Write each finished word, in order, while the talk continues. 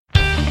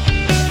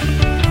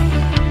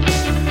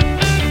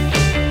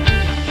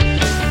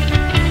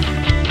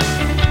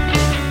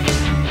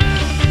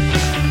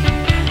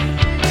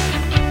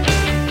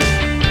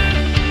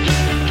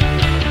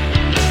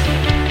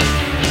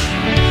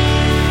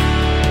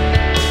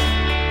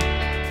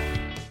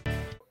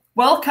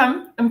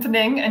welcome,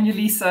 Mponeng and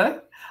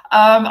Yolisa.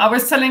 I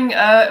was telling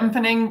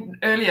Mponeng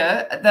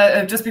earlier,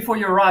 that, just before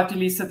you arrived,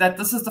 Yolisa, that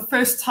this is the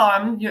first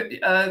time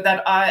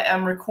that I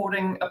am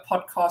recording a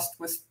podcast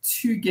with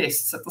two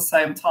guests at the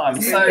same time.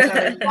 So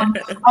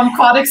I'm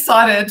quite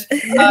excited.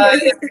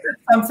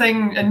 It's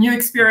a new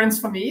experience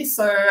for me.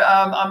 So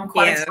I'm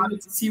quite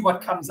excited to see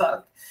what comes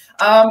up.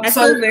 I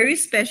feel very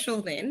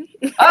special then.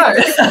 Oh.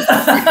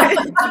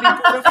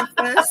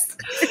 First.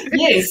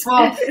 Yes,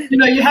 well,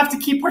 you have to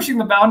keep pushing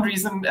the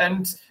boundaries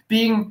and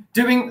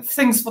doing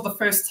things for the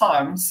first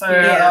time.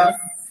 So,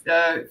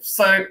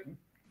 so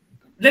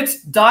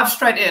let's dive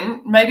straight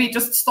in. Maybe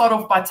just start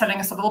off by telling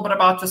us a little bit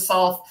about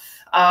yourself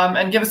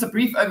and give us a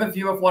brief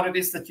overview of what it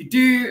is that you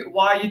do,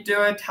 why you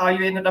do it, how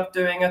you ended up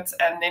doing it,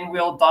 and then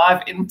we'll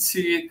dive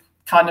into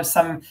kind of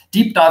some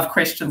deep dive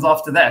questions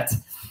after that.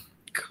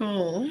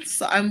 Cool.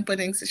 So I'm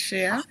Mponeng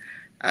Seshea,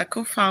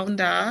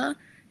 co-founder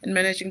and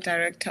managing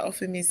director of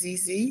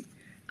Imizizi.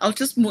 I'll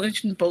just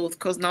mention both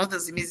because now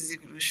there's Imizizi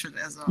Evolution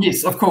as well.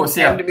 Yes, of course,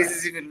 yeah. And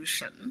Imizizi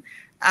Evolution.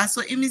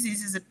 So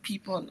Imizizi is a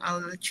people,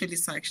 I'll let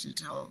Yolisa actually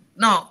tell.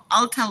 No,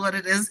 I'll tell what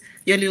it is.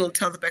 Yoli will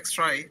tell the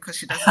backstory because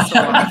she does it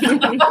so well.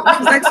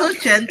 She's like so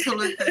gentle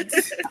with it.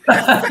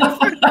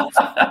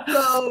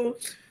 So,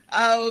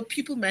 our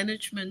people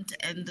management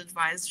and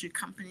advisory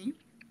company.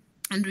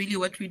 And really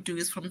what we do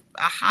is from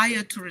a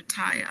hire to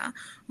retire,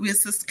 we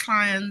assist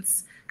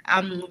clients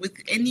with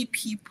any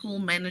people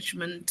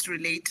management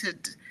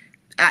related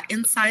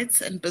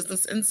insights and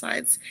business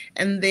insights,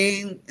 and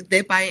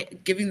thereby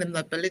giving them the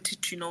ability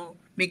to,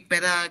 make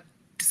better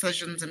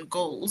decisions and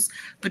goals,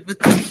 but with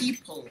the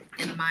people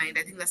in mind.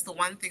 I think that's the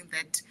one thing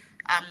that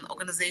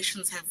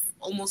organizations have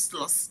almost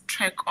lost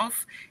track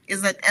of,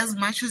 is that as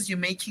much as you're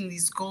making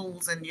these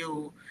goals and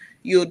you're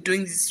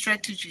doing these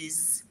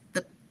strategies,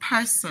 the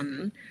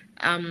person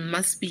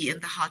must be in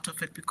the heart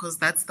of it, because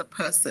that's the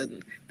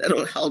person that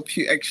will help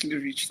you actually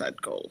reach that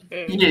goal.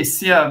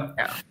 Yes, yeah.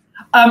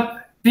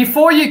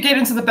 Before you get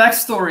into the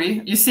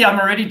backstory, you see I'm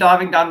already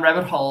diving down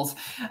rabbit holes.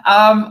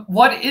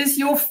 What is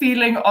your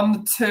feeling on the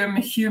term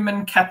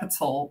human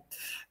capital?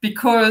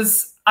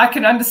 Because I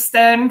can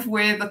understand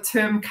where the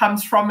term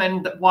comes from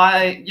and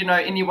why,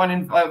 anyone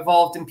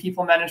involved in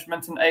people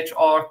management and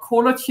HR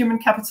call it human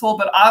capital,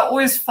 but I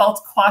always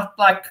felt quite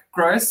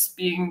gross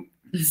being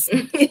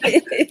being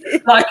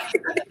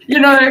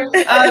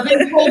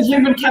called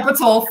human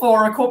capital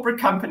for a corporate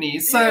company.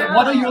 So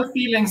what are your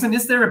feelings, and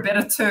is there a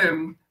better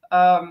term?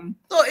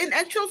 So in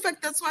actual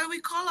fact, that's why we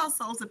call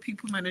ourselves a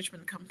people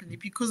management company,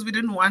 because we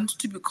didn't want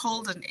to be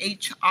called an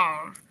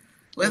HR,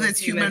 whether it's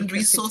human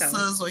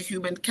resources or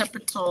human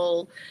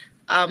capital.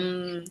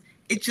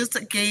 It just,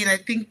 again, I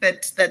think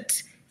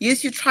that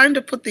yes, you're trying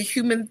to put the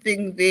human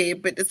thing there,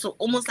 but it's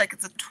almost like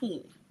it's a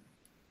tool.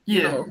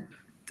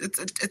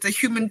 It's a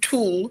human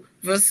tool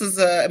versus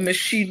a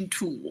machine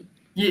tool.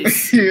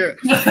 Yes. And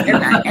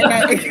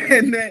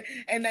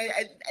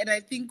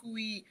I think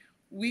we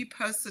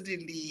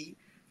personally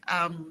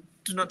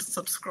do not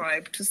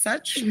subscribe to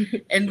such,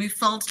 and we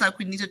felt like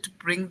we needed to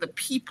bring the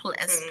people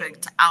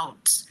aspect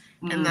out,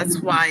 and that's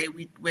why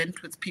we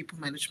went with people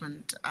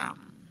management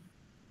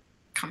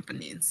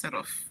company instead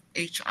of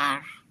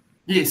HR.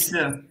 Yes.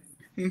 Yeah.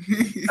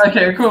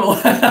 Okay. Cool.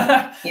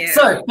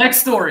 So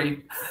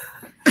backstory.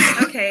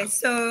 Okay,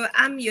 so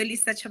I'm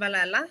Yolisa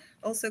Tshabalala,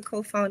 also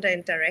co-founder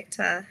and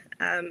director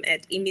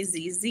at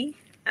Imizizi,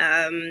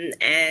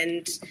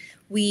 and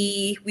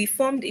we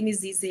formed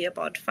Imizizi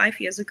about 5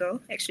 years ago,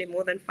 actually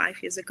more than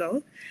 5 years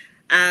ago.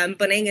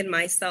 Mponeng and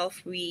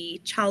myself, we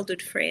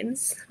childhood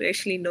friends. We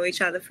actually know each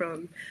other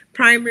from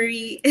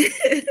primary.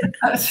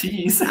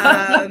 Jeez.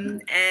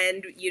 And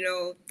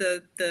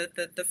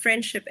the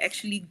friendship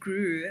actually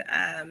grew.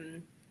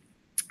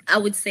 I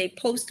would say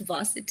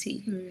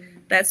post-varsity.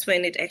 That's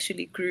when it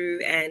actually grew,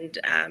 and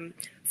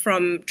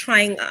from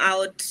trying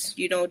out,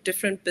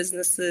 different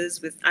businesses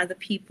with other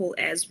people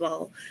as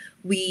well,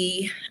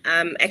 we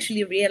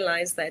actually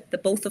realized that the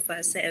both of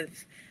us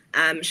have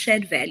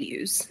shared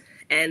values,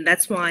 and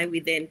that's why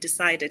we then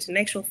decided, in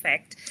actual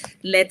fact,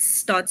 let's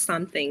start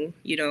something,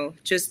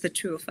 just the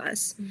two of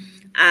us.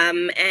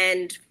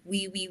 And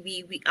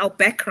we our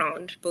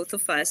background, both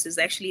of us, is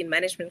actually in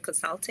management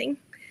consulting.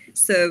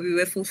 So we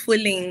were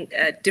fulfilling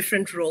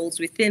different roles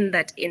within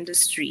that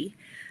industry.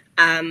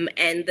 And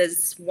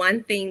there's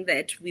one thing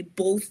that we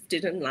both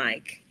didn't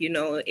like,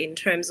 in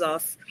terms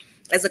of,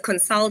 as a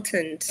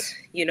consultant,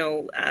 you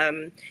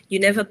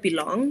never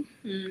belong.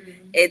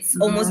 It's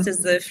almost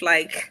as if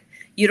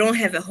you don't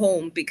have a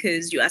home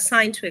because you're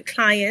assigned to a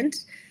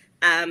client,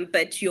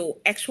 but your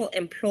actual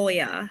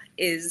employer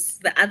is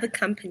the other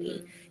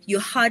company. You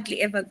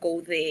hardly ever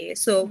go there.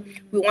 So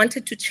we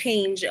wanted to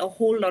change a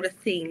whole lot of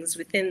things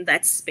within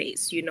that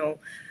space,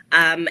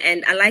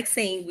 And I like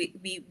saying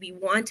we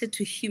wanted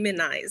to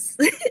humanize,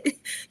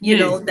 you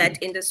know,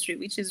 that industry,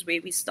 which is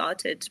where we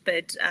started.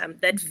 But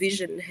that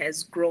vision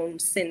has grown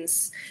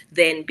since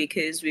then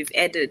because we've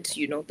added,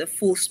 you know, the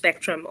full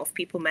spectrum of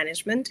people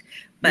management.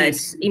 But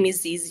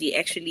Imizizi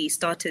actually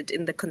started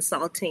in the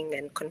consulting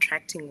and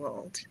contracting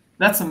world.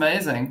 That's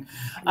amazing.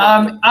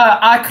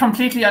 I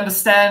completely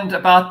understand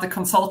about the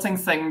consulting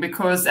thing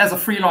because as a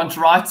freelance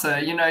writer,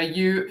 you know,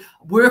 you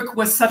work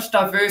with such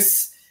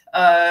diverse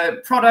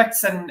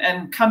products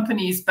and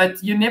companies,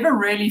 but you never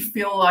really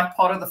feel like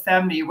part of the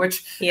family,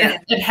 which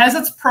it has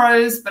its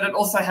pros, but it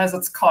also has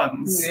its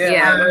cons. You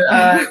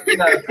know.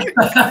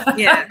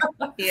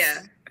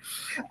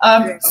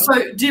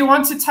 So do you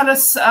want to tell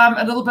us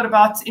a little bit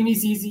about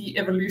Imizizi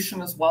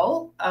evolution as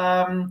well?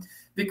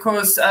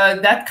 Because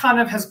that kind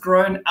of has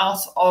grown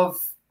out of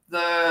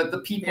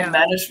the people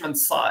management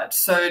side.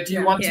 So do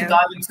you want to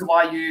dive into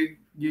why you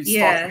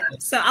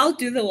started? So I'll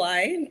do the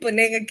why.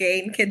 Mponeng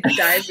again can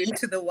dive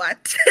into the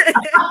what.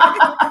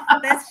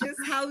 That's just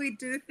how we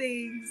do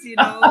things, you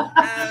know.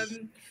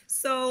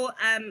 So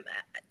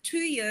 2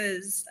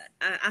 years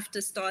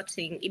after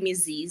starting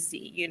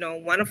Imizizi, you know,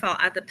 one of our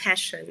other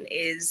passion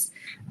is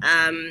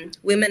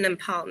women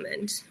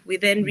empowerment. We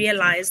then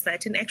realized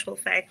that in actual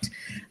fact,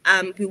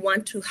 we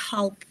want to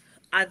help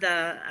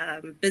other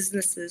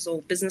businesses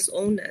or business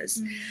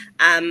owners,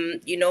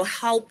 you know,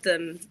 help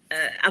them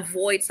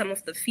avoid some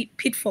of the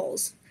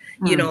pitfalls,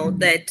 you know,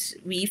 that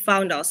we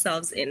found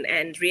ourselves in,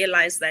 and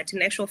realize that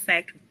in actual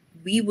fact,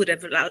 we would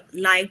have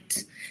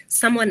liked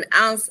someone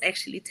else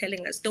actually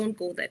telling us, don't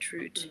go that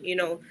route, you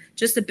know,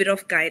 just a bit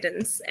of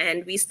guidance.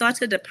 And we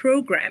started a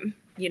program,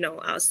 you know,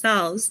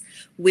 ourselves,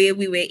 where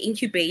we were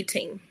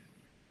incubating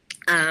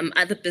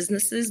other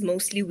businesses,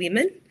 mostly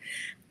women.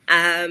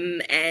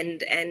 And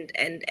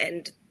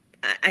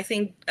I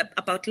think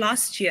about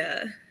last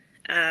year,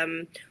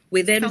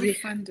 we then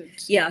self-funded.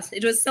 Yes,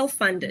 it was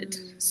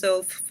self-funded.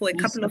 So for a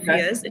couple of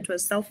years, it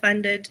was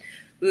self-funded.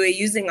 We were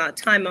using our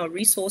time, our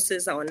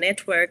resources, our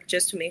network,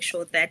 just to make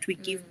sure that we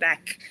give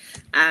back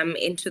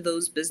into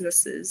those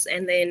businesses.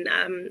 And then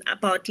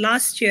about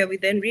last year, we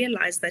then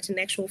realized that in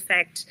actual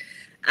fact,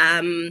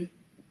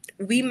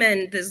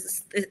 women,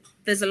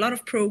 there's a lot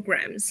of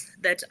programs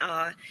that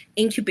are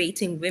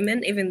incubating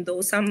women, even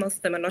though some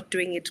of them are not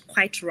doing it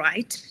quite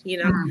right,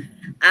 you know.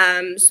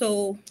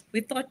 So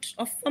we thought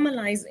of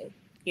formalizing,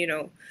 you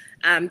know,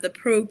 the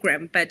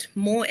program, but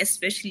more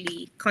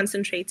especially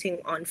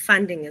concentrating on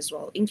funding as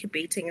well,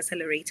 incubating,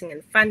 accelerating,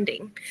 and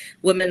funding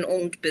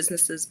women-owned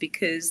businesses,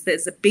 because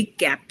there's a big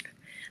gap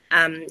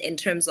in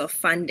terms of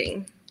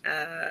funding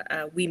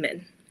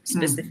women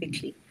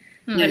specifically.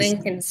 And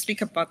then can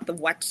speak about the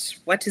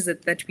what is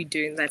it that we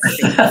do in that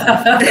space.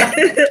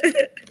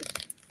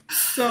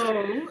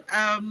 So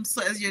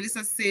as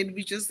Yolisa said,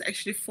 we just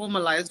actually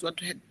formalized what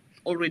had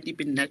already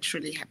been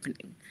naturally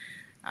happening.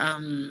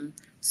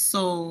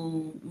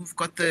 So we've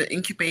got the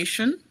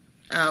incubation,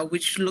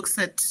 which looks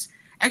at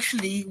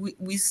actually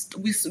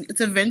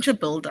it's a venture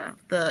builder.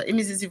 The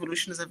Imizizi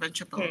Evolution is a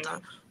venture builder,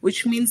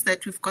 which means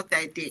that we've got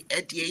the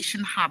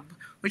ideation hub,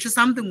 which is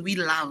something we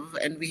love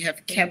and we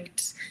have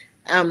kept.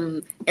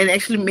 And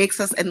actually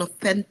makes us an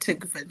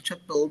authentic venture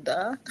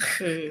builder.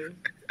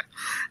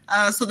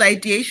 So the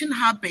ideation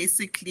hub,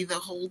 basically, the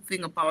whole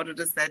thing about it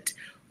is that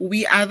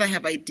we either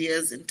have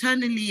ideas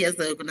internally as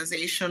the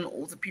organization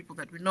or the people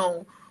that we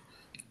know,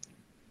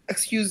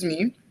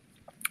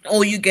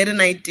 or you get an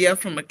idea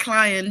from a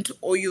client,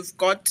 or you've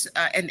got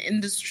an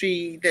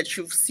industry that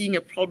you've seen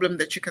a problem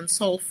that you can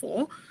solve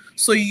for.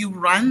 So you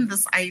run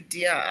this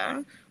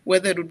idea,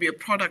 whether it would be a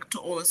product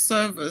or a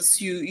service,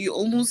 you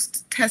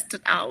almost test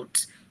it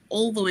out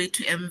all the way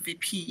to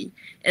MVP.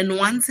 And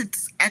once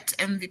it's at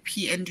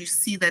MVP and you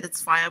see that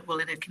it's viable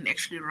and it can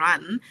actually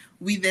run,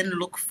 we then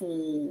look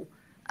for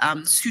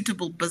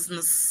suitable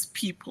business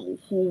people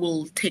who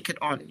will take it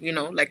on, you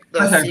know, like the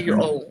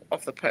CEO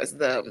of the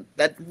person,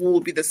 that will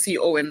be the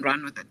CEO and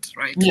run with it,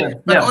 right?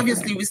 But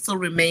obviously we still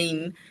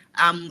remain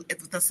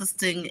with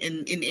assisting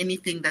in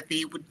anything that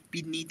they would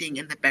be needing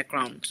in the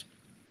background.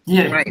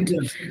 Right.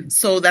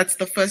 So that's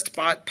the first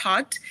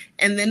part.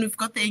 And then we've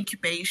got the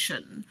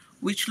incubation,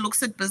 which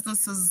looks at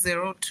businesses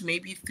 0 to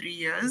maybe 3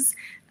 years.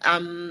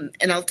 And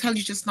I'll tell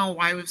you just now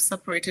why we've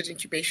separated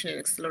incubation and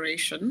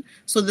acceleration.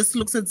 So this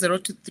looks at 0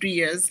 to 3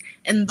 years.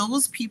 And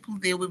those people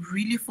there, we're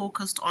really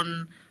focused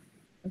on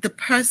the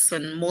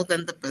person more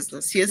than the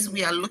business. Yes,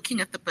 we are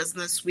looking at the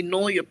business. We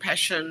know your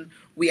passion.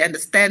 We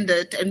understand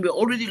it. And we're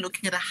already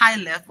looking at a high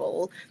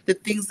level, the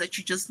things that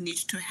you just need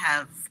to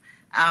have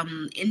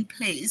in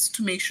place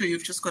to make sure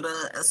you've just got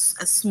a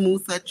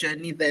smoother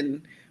journey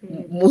than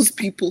most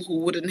people who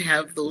wouldn't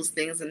have those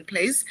things in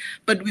place.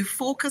 But we're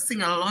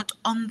focusing a lot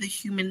on the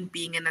human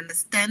being and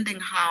understanding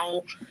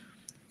how,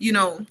 you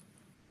know,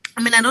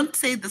 I mean, I don't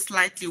say this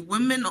lightly,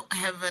 women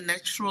have a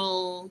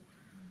natural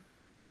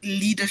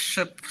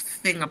leadership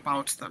thing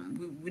about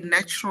them. We're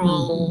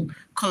natural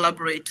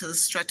collaborators,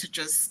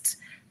 strategists,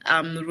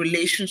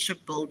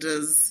 relationship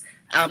builders.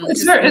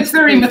 It's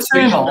very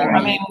maternal.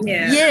 I mean,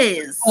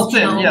 yes,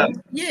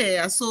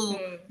 yeah. So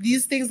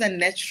these things are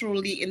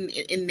naturally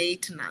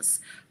innate in us.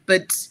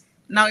 But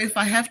now, if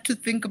I have to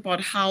think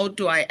about how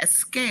do I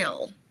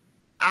scale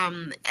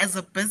as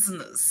a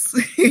business, so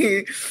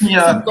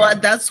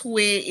that's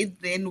where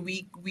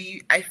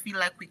I feel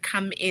like we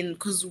come in,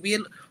 because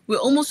we're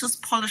almost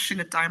just polishing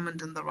a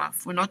diamond in the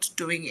rough. We're not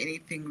doing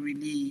anything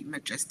really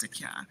majestic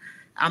here.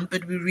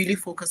 But we're really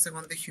focusing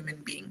on the human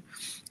being,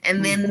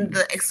 and then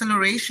the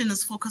acceleration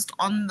is focused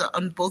on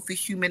both the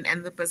human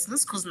and the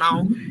business, because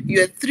now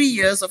you're 3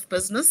 years of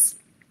business,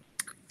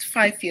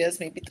 5 years,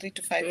 maybe 3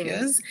 to 5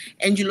 years,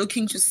 and you're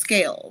looking to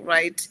scale,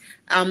 right?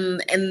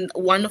 And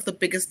one of the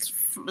biggest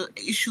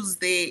issues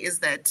there is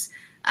that,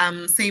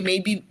 say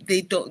maybe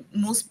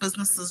most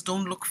businesses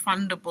don't look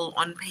fundable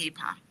on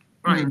paper,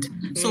 right?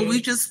 So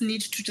we just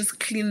need to just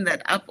clean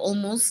that up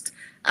almost,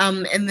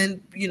 and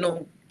then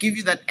give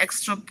you that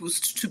extra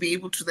boost to be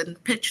able to then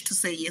pitch to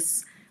say,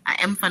 yes, I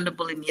am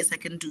fundable, and yes, I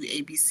can do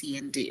A, B, C,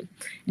 and D.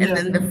 And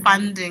then the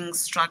funding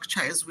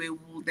structure is where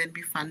we'll then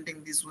be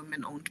funding these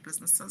women-owned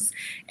businesses.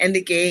 And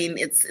again,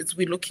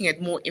 we're looking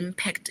at more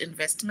impact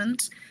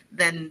investment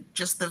than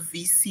just the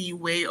VC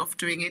way of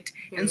doing it.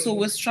 And so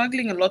we're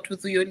struggling a lot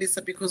with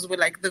Yolisa, because we're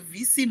like, the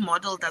VC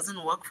model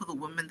doesn't work for the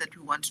women that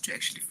we want to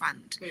actually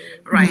fund,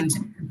 right?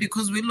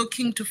 Because we're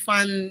looking to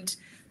fund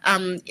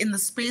in the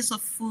space of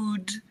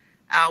food,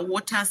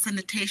 water,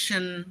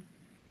 sanitation,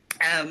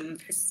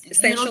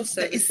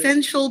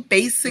 essential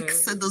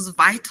basics, those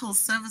vital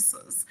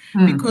services,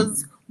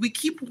 because we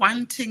keep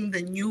wanting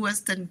the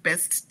newest and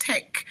best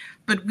tech,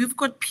 but we've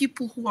got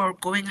people who are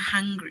going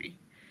hungry.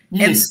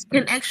 Yes.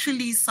 And can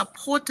actually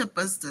support a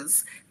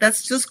business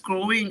that's just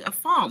growing a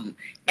farm.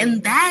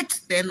 And that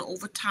then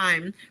over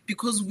time,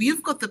 because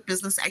we've got the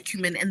business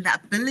acumen and the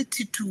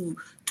ability to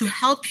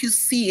help you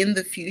see in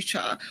the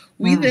future,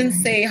 we then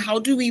say, how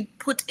do we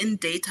put in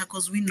data?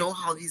 Because we know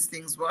how these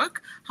things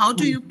work. How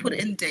do you put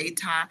in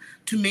data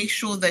to make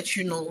sure that,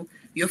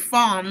 your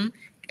farm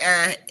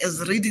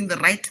is reading the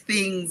right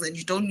things and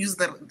you don't use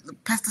the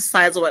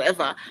pesticides or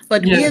whatever?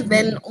 But we're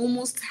then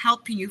almost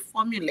helping you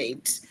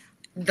formulate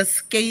the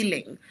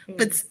scaling,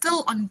 but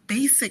still on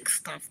basic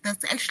stuff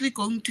that's actually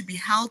going to be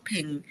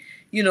helping,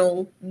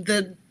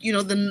 the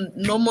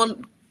normal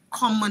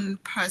common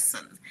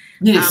person.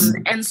 Yes.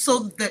 And so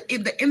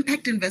the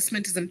impact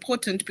investment is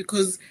important,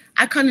 because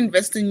I can't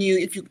invest in you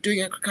if you're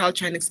doing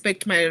agriculture and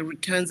expect my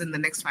returns in the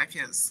next 5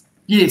 years.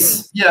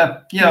 Yes.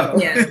 Yeah.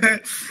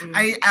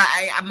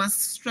 I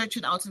must stretch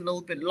it out a little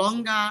bit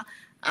longer.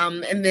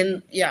 And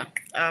then there's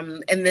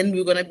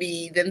going to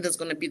be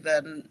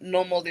the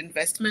normal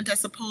investment, I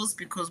suppose,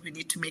 because we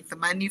need to make the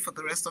money for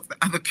the rest of the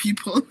other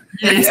people.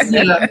 Yes,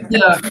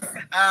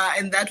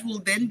 and that will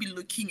then be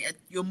looking at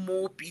your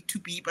more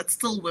B2B, but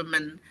still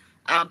women,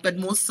 but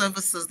more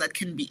services that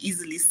can be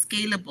easily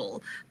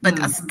scalable, but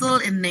are still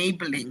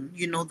enabling,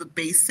 the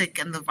basic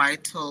and the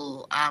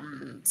vital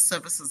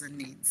services and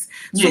needs.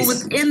 Yes. So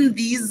within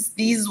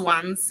these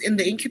ones, in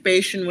the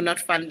incubation, we're not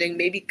funding,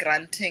 maybe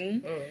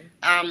granting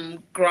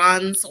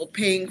grants or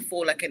paying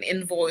for like an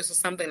invoice or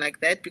something like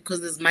that, because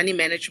there's money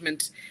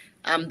management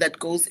that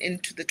goes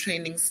into the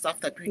training stuff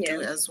that we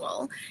do as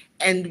well.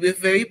 And we're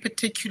very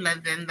particular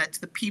then that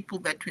the people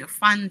that we're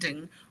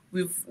funding,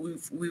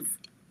 we've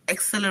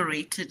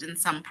accelerated in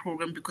some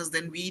program, because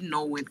then we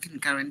know we can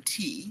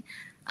guarantee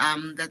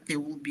that there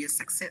will be a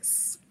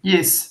success.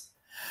 Yes.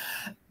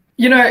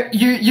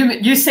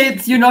 You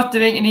said you're not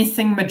doing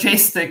anything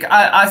majestic.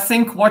 I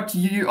think what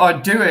you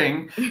are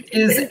doing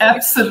is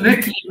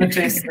absolutely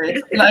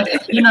majestic. Like,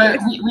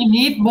 we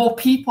need more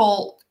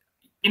people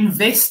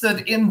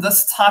invested in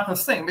this type of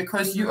thing,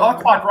 because you are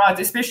quite right,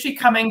 especially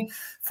coming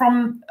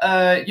from,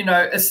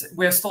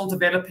 we're still a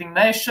developing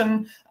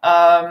nation,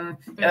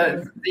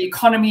 the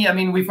economy. I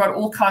mean, we've got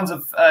all kinds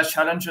of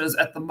challenges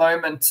at the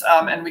moment,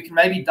 and we can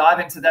maybe dive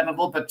into that a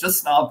little bit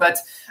just now. But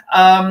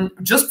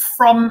just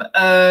from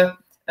a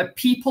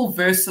people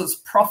versus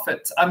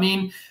profit, I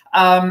mean,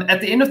 at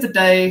the end of the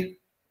day,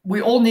 we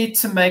all need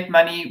to make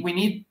money. We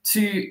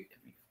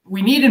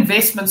need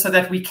investment so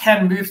that we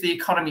can move the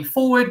economy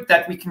forward,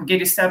 that we can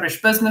get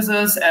established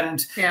businesses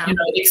and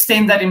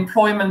extend that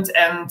employment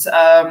and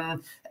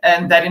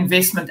that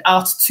investment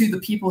out to the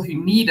people who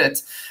need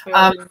it.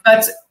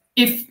 But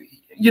if,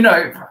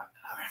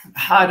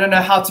 I don't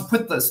know how to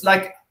put this,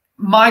 like,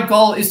 my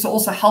goal is to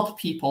also help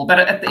people, but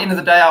at the end of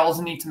the day, I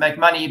also need to make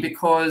money,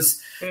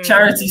 because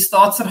charity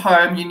starts at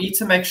home. You need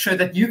to make sure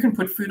that you can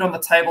put food on the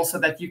table so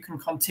that you can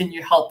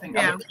continue helping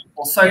other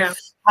people. So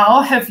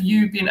how have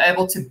you been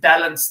able to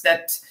balance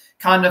that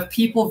kind of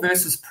people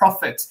versus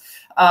profit?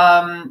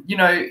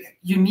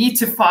 You need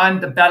to find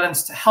the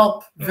balance to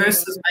help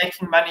versus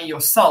making money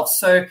yourself.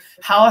 So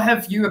how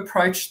have you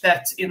approached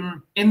that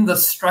in the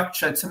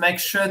structure to make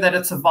sure that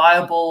it's a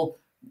viable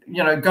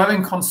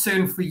going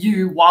concern for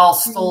you while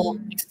still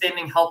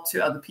extending help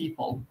to other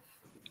people?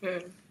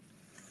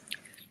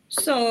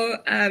 So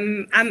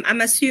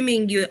I'm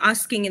assuming you're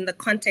asking in the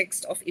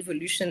context of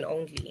evolution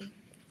only.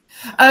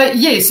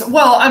 Yes.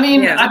 Well, I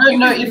mean, Yeah. I don't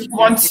know if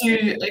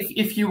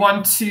you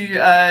want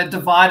to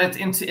divide it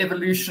into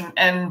evolution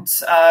and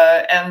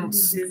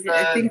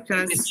I think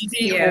that's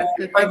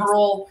or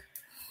overall.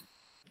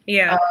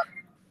 Yeah.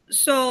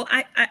 So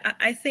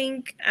I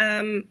think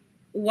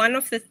one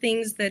of the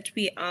things that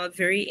we are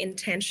very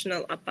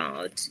intentional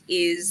about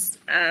is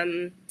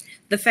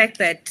the fact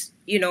that,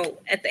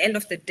 at the end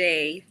of the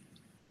day,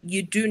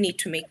 you do need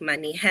to make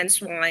money.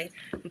 Hence why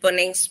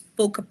Mponeng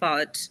spoke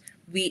about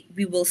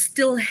we will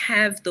still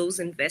have those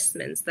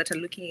investments that are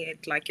looking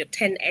at like your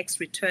 10x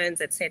returns,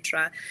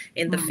 etc.,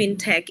 in the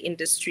fintech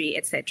industry,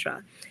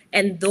 etc.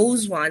 And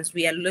those ones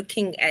we are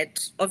looking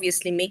at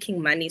obviously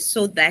making money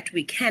so that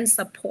we can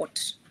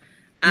support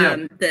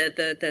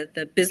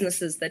the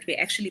businesses that we're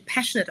actually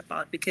passionate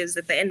about, because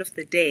at the end of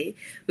the day,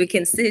 we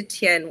can sit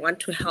here and want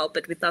to help,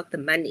 but without the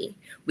money,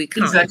 we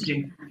can't.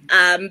 Exactly.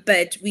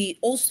 But we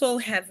also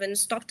haven't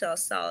stopped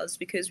ourselves,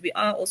 because we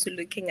are also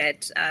looking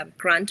at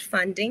grant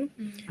funding.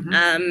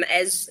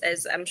 As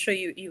I'm sure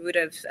you would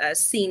have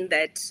seen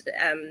that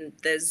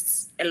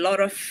there's a lot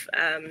of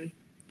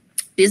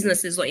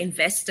businesses or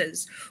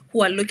investors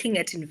who are looking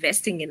at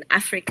investing in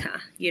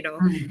Africa,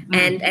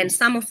 and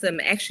some of them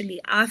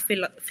actually are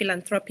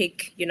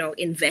philanthropic,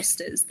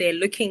 investors. They're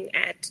looking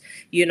at,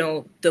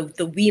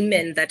 the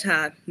women that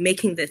are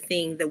making the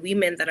thing, the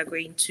women that are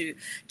going to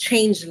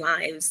change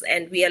lives.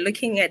 And we are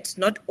looking at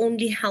not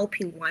only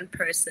helping one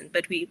person,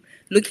 but we're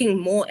looking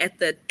more at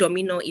the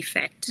domino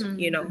effect,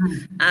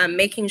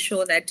 making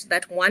sure that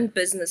that one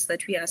business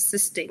that we are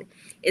assisting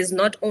is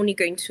not only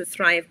going to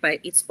thrive by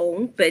its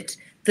own, but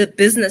the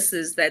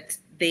businesses that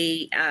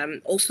they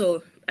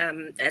also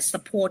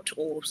support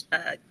or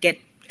get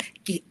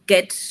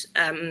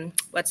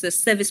what's the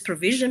service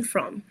provision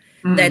from,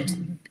 that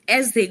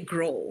as they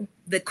grow,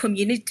 the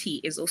community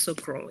is also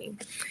growing.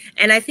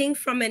 And I think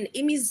from an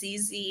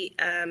Imizizi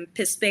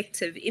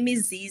perspective,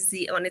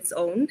 Imizizi on its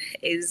own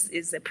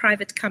is a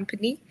private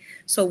company.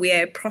 So we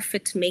are a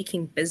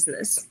profit-making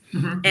business,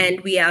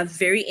 and we are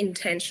very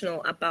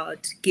intentional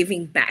about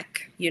giving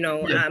back.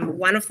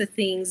 One of the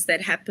things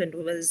that happened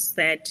was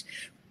that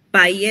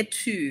by year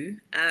 2,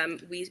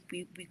 we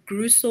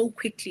grew so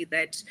quickly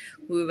that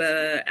we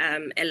were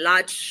a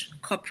large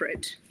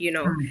corporate,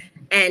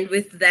 and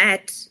with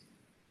that,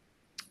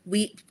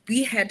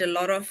 we had a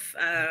lot of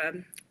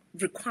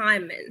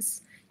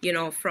requirements,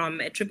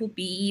 from a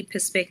BBBE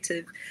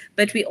perspective,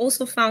 but we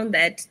also found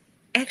that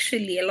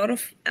actually a lot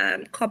of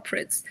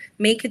corporates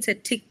make it a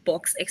tick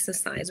box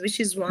exercise, which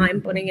is why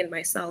Mponeng and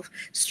myself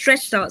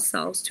stretched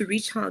ourselves to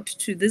reach out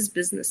to these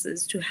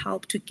businesses to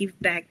help to give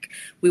back.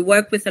 We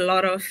work with a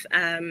lot of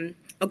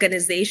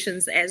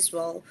organizations as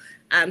well.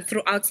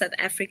 Throughout South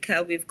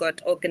Africa, we've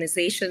got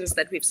organizations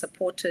that we've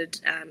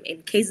supported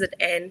in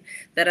KZN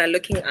that are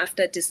looking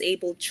after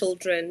disabled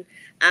children.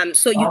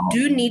 So you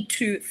do need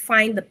to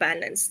find the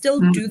balance,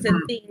 still do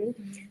the thing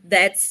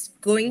that's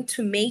going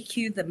to make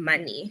you the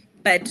money,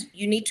 but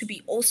you need to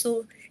be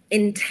also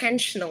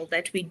intentional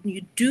that when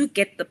you do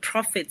get the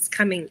profits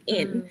coming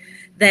in,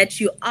 that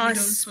you are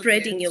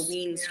spreading your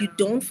wings. You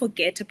don't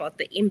forget about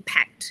the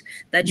impact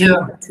that you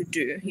want to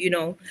do.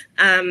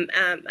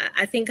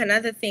 I think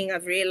another thing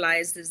I've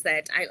realized is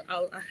that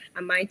I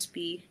might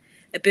be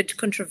a bit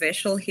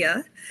controversial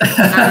here.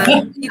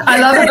 I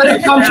love a bit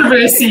of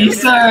controversy,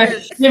 so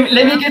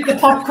let me get the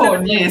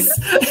popcorn. Yes,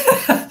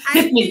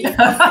 hit me.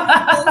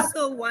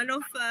 Also, one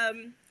of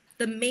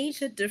the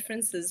major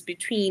differences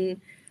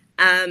between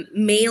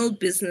male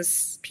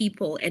business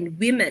people and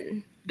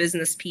women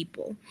business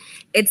people,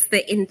 it's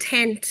the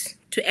intent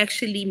to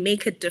actually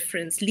make a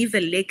difference, leave a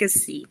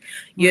legacy.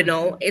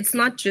 It's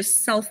not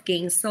just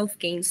self-gain,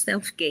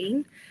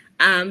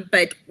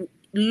 but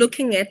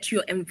looking at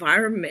your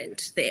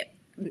environment,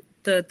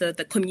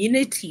 the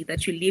community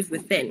that you live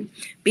within,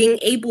 being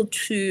able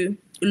to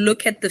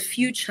look at the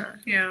future.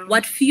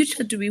 What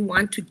future do we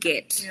want to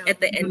get at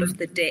the end of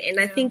the day? And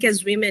I think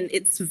as women,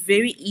 it's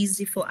very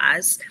easy for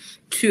us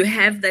to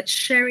have that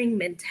sharing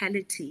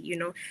mentality,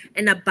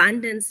 an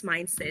abundance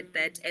mindset,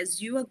 that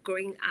as you are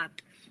growing up,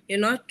 you're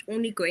not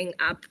only going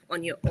up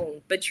on your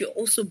own, but you're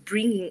also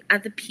bringing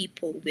other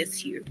people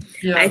with you.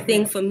 I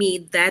think for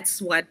me,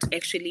 that's what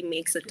actually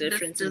makes a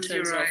difference in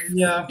terms of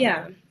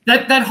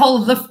that whole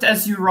lift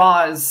as you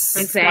rise.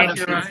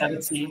 Exactly.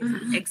 Mentality.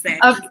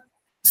 Exactly.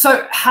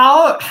 So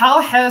how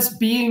has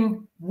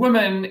being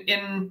women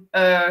in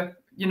a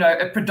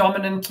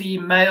predominantly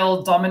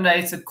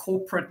male-dominated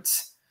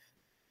corporate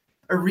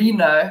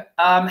arena,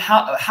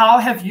 how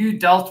have you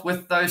dealt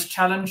with those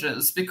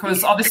challenges?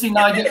 Because obviously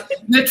now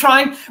you're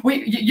trying.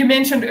 You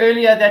mentioned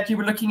earlier that you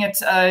were looking at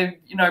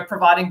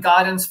providing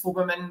guidance for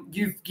women.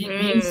 You've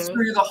been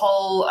through the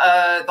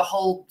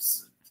whole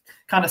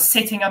kind of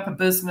setting up a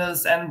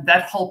business and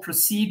that whole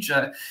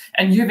procedure,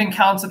 and you've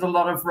encountered a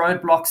lot of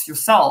roadblocks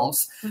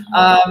yourselves.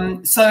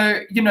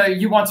 So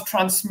you want to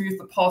try and smooth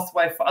the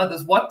pathway for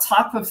others. What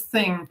type of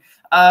thing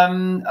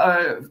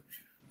are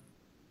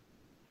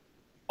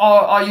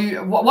are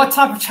you? What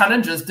type of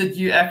challenges did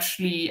you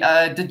actually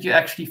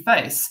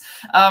face?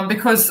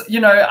 Because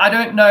I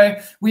don't know.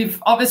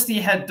 We've obviously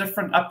had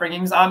different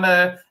upbringings. I'm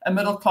a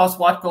middle class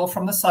white girl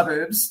from the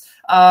suburbs.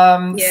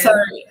 So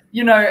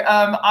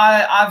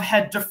I've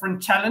had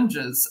different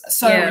challenges.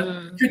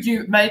 So could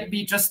you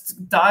maybe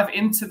just dive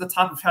into the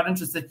type of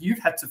challenges that you've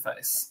had to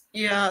face?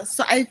 Yeah.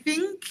 So I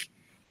think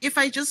if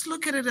I just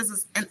look at it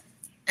as an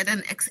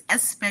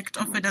aspect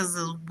of it as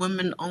a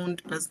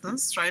women-owned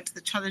business, right? The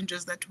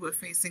challenges that we're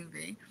facing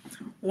there.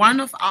 One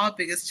of our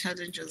biggest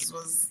challenges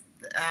was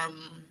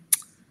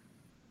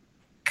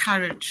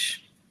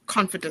courage,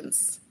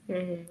 confidence.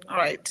 All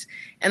right.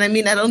 And I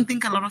mean, I don't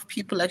think a lot of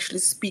people actually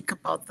speak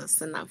about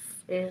this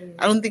enough.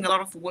 I don't think a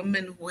lot of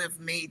women who have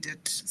made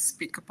it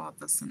speak about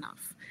this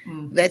enough.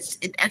 That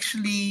it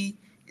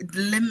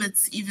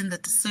limits even the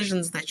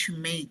decisions that you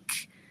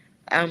make.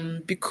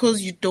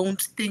 Because you don't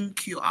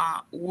think you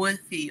are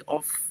worthy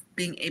of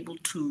being able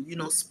to,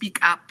 speak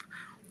up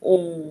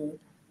or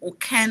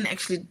can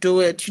actually do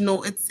it.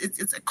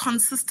 It's a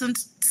consistent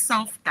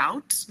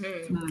self-doubt.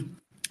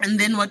 And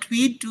then what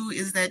we do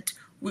is that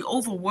we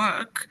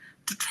overwork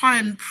to try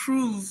and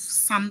prove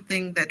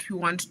something that we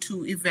want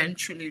to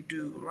eventually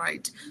do,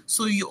 right?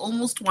 So you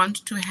almost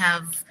want to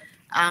have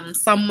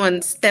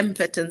someone stamp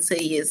it and say,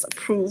 yes,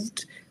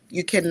 approved.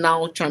 You can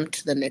now jump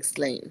to the next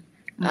lane.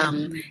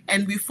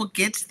 And we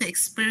forget the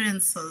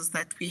experiences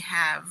that we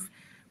have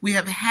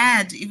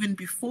had even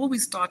before we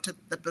started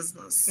the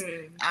business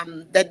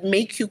that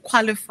make you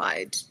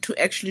qualified to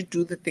actually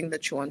do the thing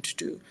that you want to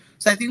do.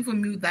 So I think for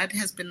me, that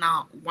has been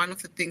one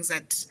of the things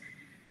that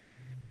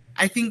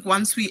I think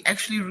once we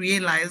actually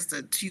realized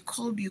it, you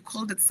called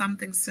it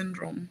something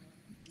syndrome.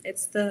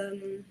 It's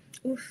the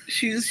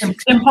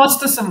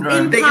imposter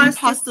syndrome. The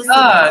imposter syndrome.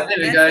 Ah, there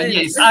we go.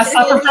 Yes, I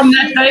suffer from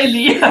that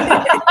daily.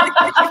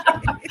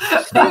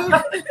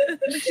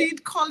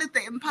 She'd call it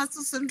the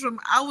imposter syndrome.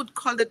 I would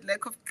call it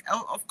lack of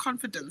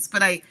confidence.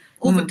 But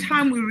over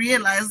time we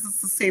realized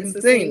it's the same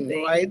thing,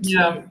 right?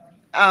 Yeah.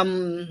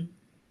 And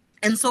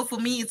so for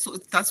me,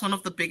 that's one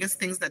of the biggest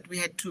things that we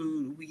had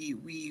to we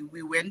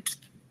went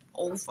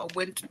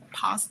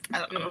past. I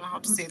don't know how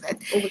to say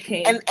that.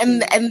 Overcame.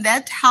 And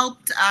that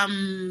helped.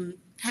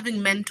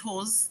 Having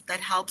mentors, that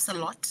helps a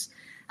lot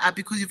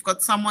because you've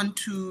got someone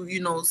to, a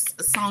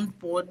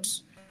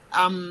soundboard,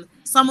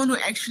 someone who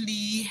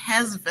actually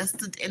has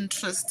vested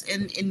interest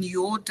in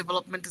your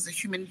development as a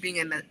human being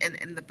and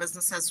in the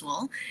business as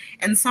well.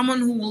 And someone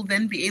who will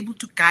then be able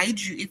to guide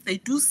you if they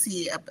do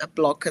see a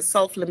block, a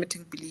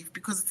self-limiting belief,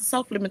 because it's a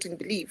self-limiting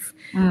belief.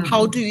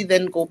 How do you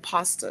then go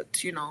past it,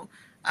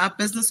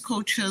 business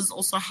coaches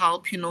also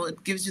help,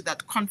 it gives you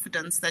that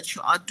confidence that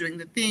you are doing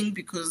the thing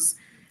because,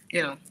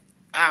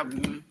 I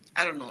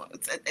don't know.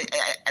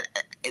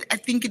 I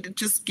think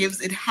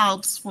it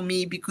helps for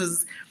me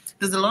because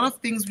there's a lot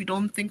of things we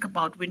don't think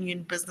about when you're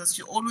in business.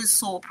 You're always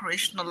so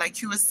operational,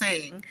 like you were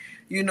saying.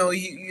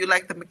 You're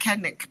like the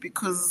mechanic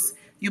because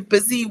you're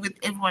busy with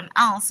everyone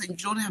else and you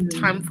don't have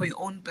time for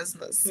your own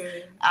business.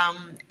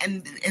 And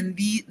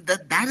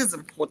that is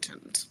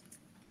important.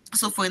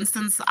 So, for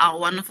instance,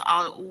 one of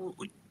our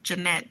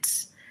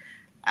Janet.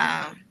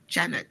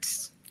 She's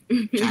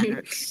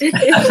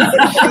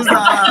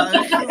our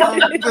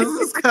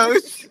business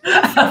coach.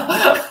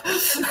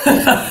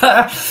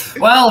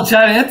 Well,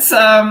 Janet,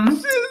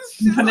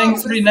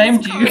 Mponeng's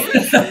renamed you.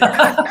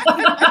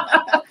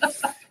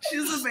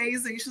 She's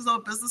amazing. She's our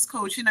business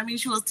coach. And I mean,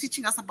 she was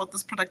teaching us about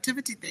this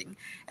productivity thing.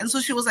 And so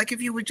she was like,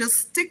 if you would just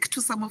stick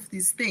to some of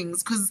these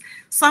things, because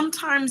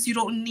sometimes you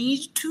don't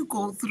need to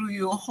go through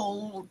your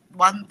whole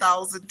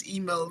 1,000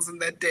 emails in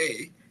that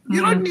day.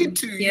 You don't need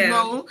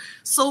to,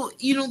 So,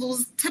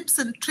 those tips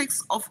and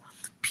tricks of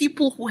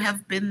people who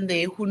have been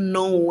there, who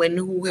know and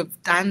who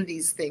have done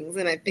these things.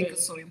 And I think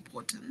it's so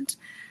important.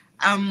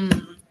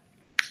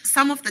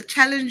 Some of the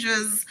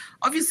challenges,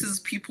 obviously, is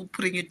people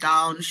putting you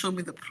down, show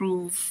me the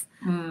proof.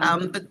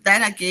 But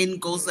that, again,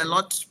 goes a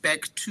lot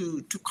back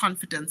to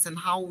confidence and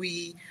how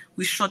we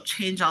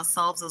shortchange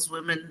ourselves as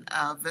women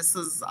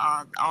versus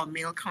our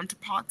male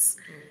counterparts.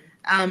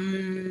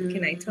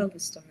 Can I tell the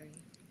story?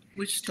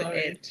 Which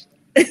story?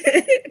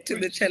 To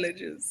the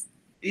challenges.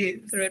 Yes.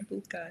 The Red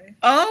Bull guy.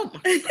 Oh.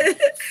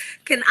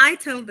 Can I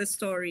tell the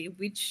story,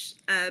 which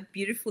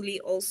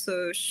beautifully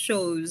also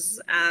shows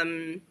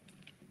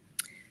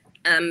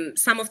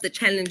some of the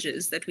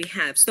challenges that we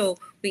have. So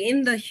we're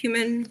in the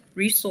human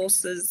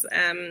resources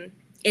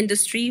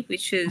industry,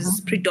 which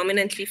is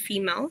predominantly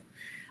female,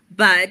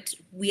 but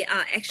we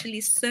are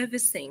actually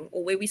servicing,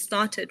 or where we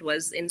started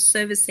was in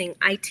servicing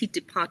IT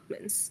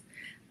departments,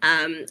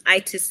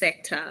 IT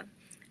sector,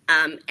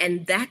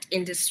 and that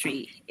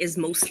industry is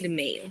mostly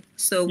male.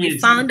 So we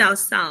found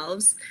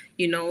ourselves,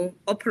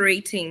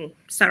 operating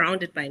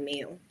surrounded by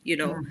male,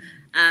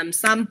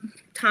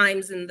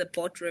 Sometimes in the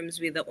boardrooms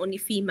we're the only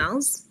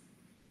females.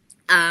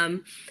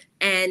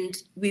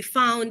 And we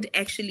found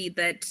actually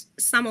that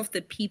some of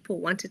the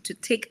people wanted to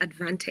take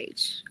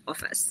advantage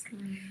of us.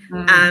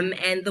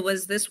 And there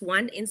was this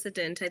one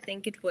incident, I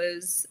think it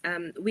was,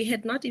 we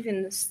had not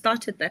even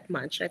started that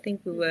much. I think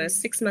we were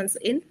 6 months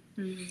in.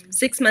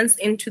 6 months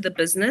into the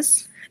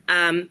business.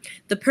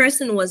 The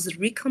person was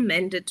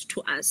recommended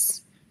to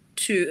us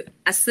to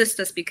assist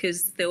us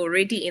because they're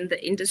already in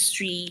the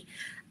industry.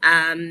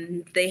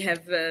 They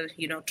have a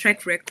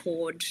track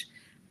record.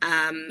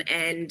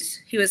 And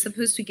he was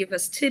supposed to give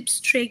us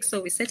tips, tricks.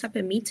 So we set up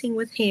a meeting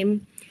with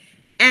him.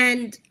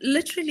 And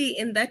literally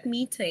in that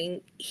meeting,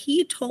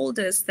 he told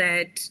us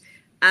that,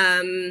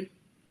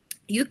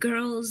 you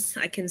girls,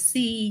 I can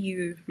see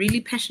you're really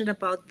passionate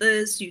about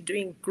this. You're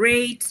doing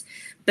great,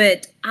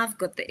 but I've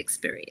got the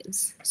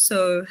experience.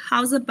 So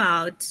how's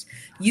about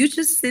you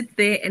just sit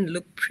there and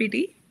look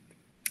pretty?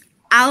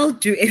 I'll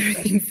do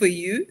everything for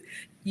you.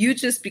 You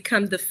just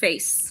become the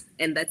face.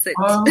 And that's it.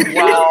 Oh,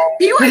 wow.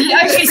 He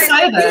actually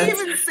said that. He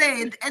even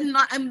said,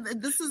 and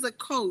this is a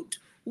quote,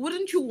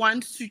 wouldn't you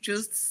want to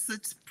just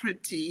sit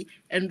pretty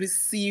and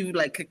receive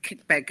like a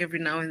kickback every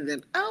now and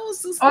then? Oh,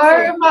 so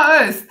oh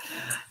my oath.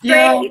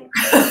 Yeah.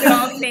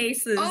 Your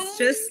faces,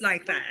 just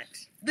like that.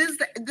 There's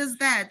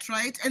that,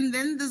 right? And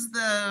then there's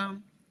the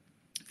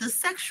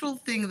sexual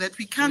thing that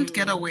we can't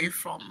get away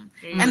from.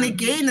 And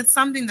again, it's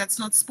something that's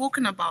not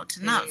spoken about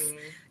enough.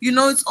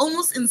 It's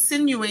almost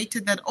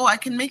insinuated that, I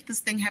can make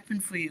this thing happen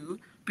for you,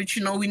 but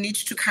we need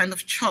to kind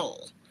of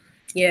chill.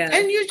 Yeah.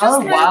 And you're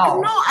just no,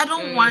 I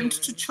don't want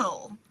to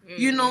chill,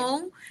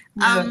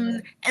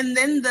 and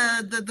then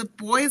the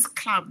boys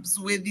clubs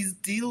where these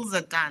deals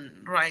are done,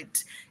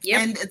 right? Yep.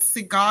 And it's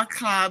cigar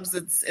clubs,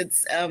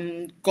 it's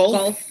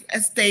golf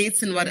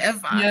estates and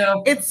whatever. Yeah.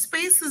 It's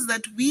spaces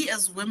that we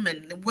as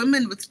women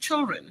with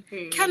children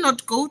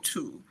cannot go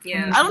to.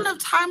 Yeah. I don't have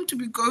time to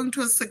be going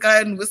to a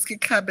cigar and whiskey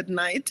club at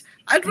night.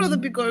 I'd rather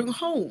be going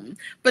home.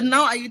 But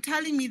now are you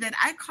telling me that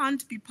I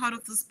can't be part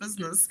of this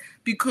business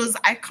because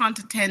I can't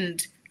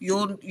attend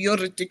your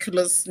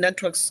ridiculous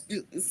networks,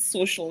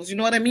 socials, you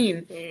know what I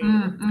mean?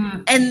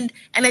 And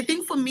I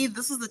think for me,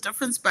 this is the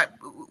difference, but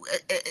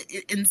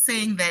in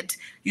saying that,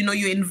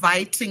 you're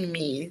inviting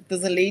me.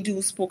 There's a lady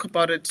who spoke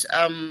about it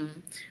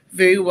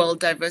very well,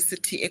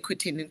 diversity,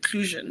 equity, and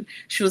inclusion.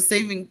 She was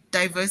saying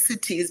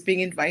diversity is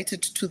being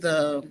invited to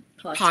the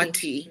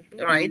party,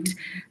 right?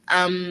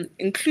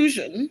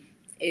 Inclusion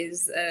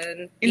is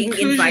being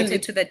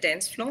invited to the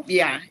dance floor.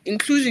 Yeah,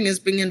 inclusion is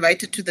being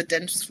invited to the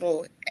dance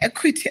floor.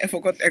 Equity, I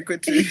forgot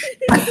equity.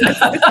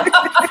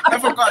 I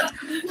forgot.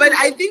 But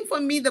I think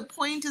for me, the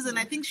point is, and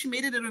I think she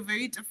made it in a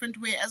very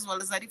different way as well,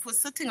 is that if we're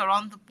sitting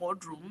around the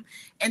boardroom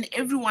and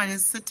everyone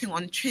is sitting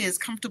on chairs,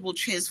 comfortable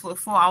chairs for a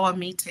 4-hour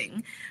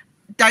meeting,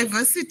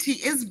 diversity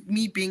is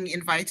me being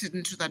invited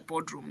into that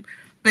boardroom.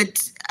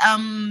 But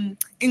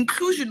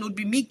inclusion would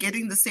be me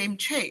getting the same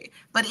chair.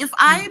 But if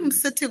I'm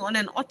sitting on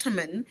an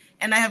ottoman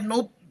and I have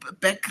no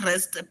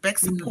backrest, back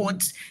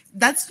support,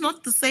 that's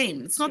not the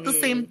same. It's not the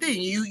same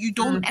thing. You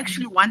don't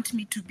actually want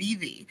me to be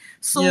there.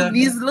 So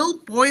these little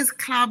boys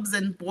clubs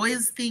and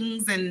boys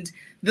things, and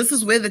this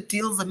is where the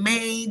deals are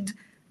made.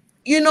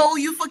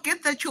 You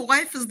forget that your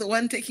wife is the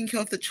one taking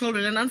care of the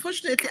children. And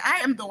unfortunately,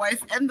 I am the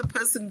wife and the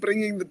person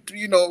bringing the,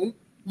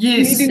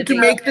 needing to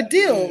make the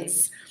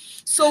deals.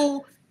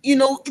 So,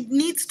 it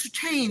needs to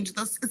change.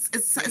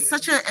 It's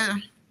such a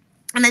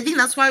and I think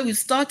that's why we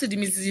started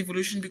Mrs.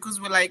 Evolution, because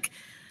we're like,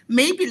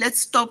 maybe let's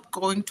stop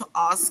going to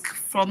ask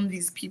from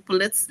these people.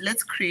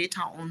 Let's create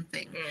our own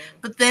thing.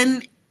 But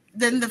then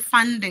the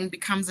funding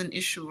becomes an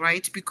issue,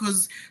 right?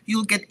 Because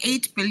you'll get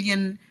 8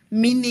 billion,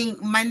 meaning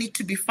money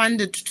to be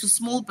funded to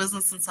small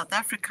business in South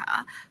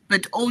Africa,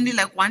 but only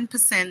like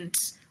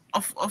 1%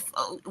 of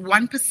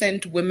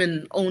 1%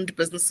 women-owned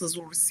businesses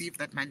will receive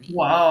that money.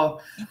 Wow.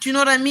 Do you know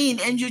what I mean?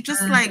 And you're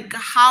just like,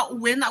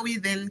 when are we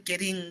then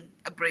getting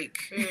a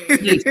break?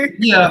 Yes.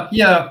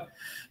 Yeah.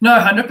 No,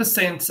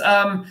 100%.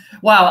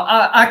 Wow.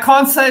 I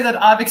can't say that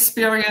I've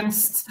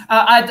experienced,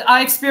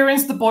 I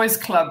experienced the boys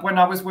club when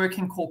I was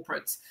working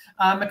corporate.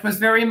 It was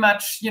very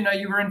much,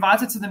 you were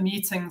invited to the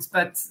meetings,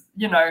 but,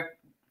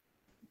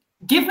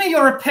 give me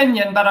your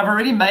opinion, but I've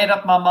already made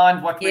up my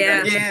mind what we're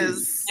going to do,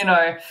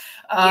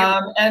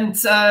 and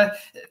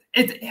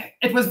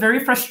it was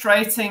very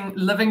frustrating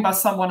living by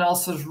someone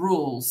else's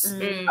rules.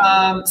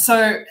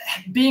 So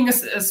being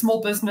a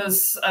small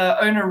business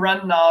owner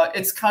run now,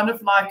 it's kind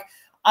of like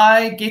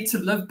I get to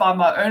live by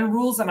my own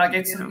rules and I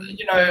get to,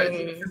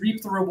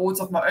 reap the rewards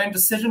of my own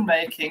decision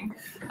making.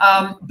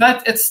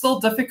 But it's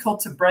still difficult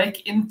to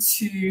break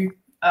into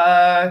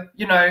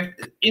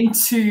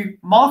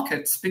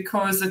markets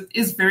because it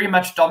is very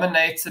much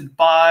dominated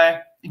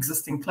by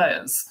existing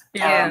players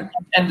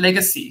and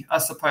legacy, I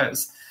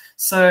suppose.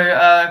 So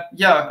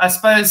I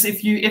suppose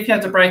if you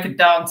had to break it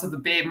down to the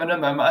bare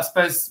minimum, I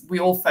suppose we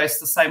all face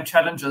the same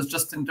challenges,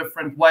 just in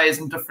different ways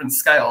and different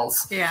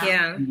scales.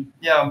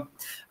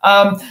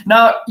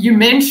 Now you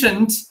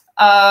mentioned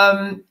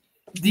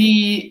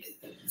the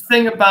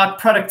thing about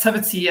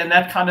productivity and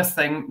that kind of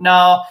thing.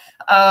 Now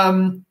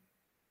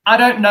I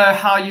don't know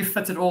how you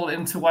fit it all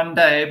into one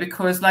day,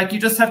 because like you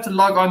just have to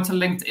log on to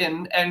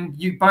LinkedIn and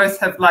you both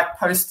have like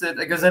posted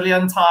a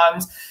gazillion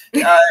times.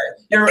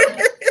 You're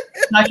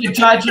like a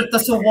judge at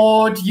this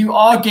award, you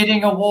are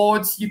getting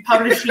awards, you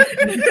publish in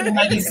a digital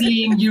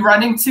magazine, you're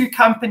running 2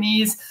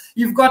 companies,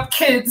 you've got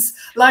kids.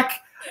 Like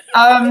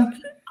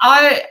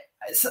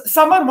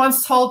someone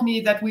once told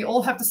me that we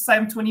all have the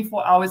same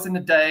 24 hours in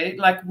a day.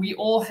 Like we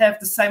all have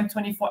the same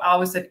 24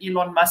 hours that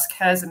Elon Musk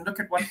has, and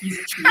look at what he's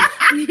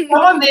achieved.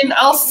 Someone then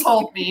else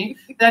told me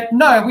that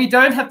no, we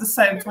don't have the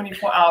same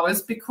 24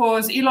 hours,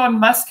 because Elon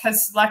Musk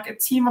has like a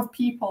team of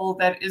people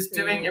that is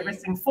doing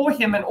everything for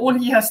him, and all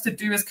he has to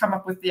do is come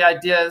up with the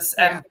ideas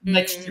and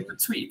make stupid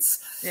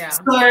tweets. Yeah.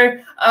 So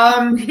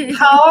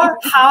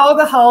how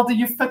the hell do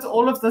you fit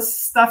all of this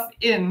stuff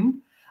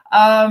in?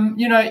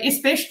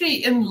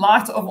 Especially in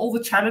light of all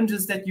the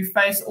challenges that you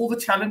face, all the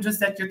challenges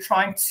that you're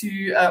trying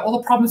to, all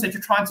the problems that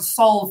you're trying to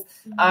solve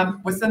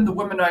within the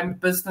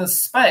women-owned business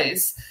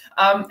space.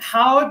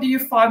 How do you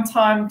find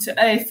time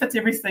to fit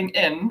everything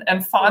in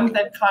and find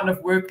that kind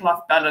of work-life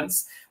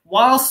balance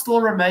while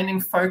still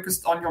remaining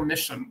focused on your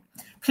mission?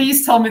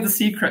 Please tell me the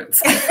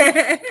secrets.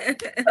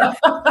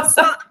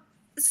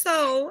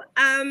 So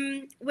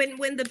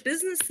when the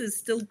business is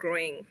still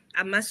growing,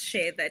 I must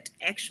share that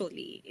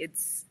actually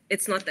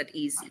it's not that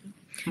easy,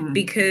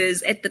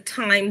 because at the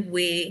time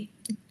where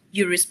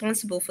you're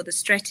responsible for the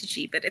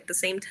strategy, but at the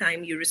same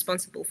time you're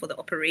responsible for the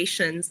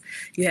operations,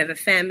 you have a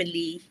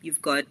family,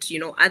 you've got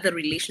other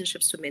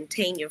relationships to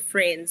maintain, your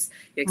friends,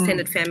 your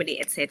extended family,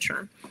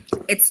 etc.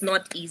 It's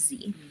not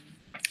easy.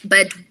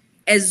 But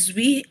as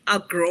we are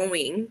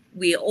growing,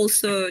 we're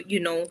also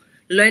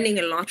learning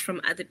a lot from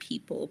other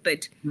people.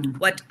 But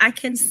what I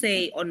can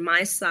say on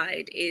my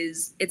side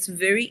is it's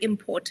very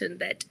important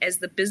that as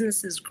the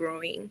business is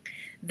growing,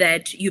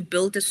 that you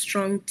build a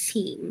strong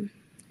team,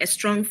 a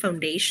strong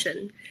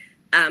foundation,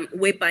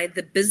 whereby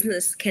the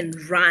business can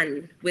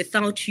run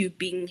without you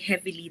being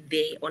heavily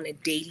there on a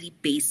daily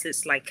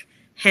basis, like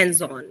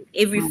hands-on.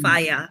 Every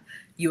fire,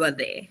 you are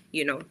there.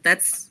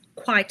 That's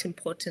quite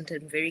important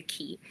and very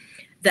key.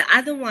 The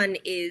other one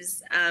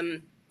is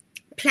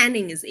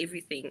planning is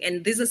everything.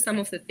 And these are some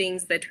of the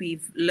things that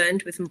we've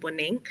learned with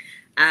Mponeng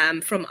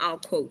from our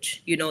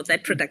coach,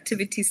 that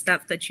productivity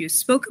stuff that you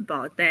spoke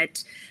about,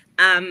 that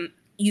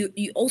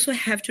you also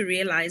have to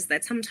realize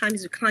that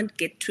sometimes you can't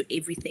get to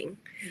everything.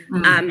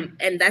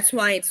 And that's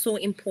why it's so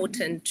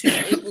important to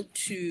be able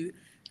to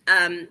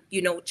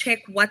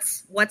check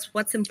what's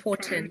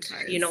important,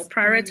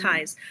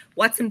 prioritize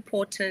what's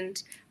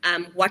important,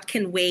 what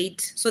can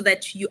wait, so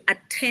that you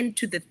attend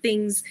to the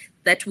things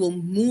that will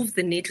move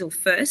the needle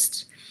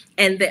first.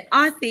 And there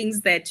are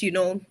things that,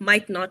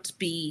 might not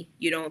be,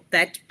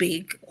 that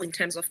big in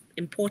terms of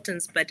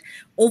importance, but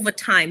over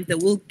time, they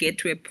will get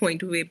to a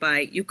point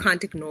whereby you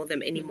can't ignore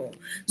them anymore.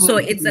 So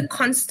it's a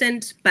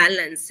constant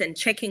balance and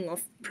checking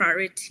of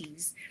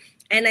priorities.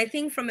 And I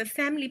think from a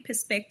family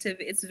perspective,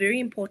 it's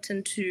very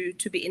important to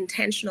be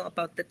intentional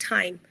about the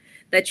time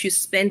that you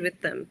spend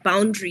with them,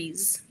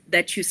 boundaries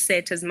that you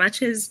set. As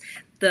much as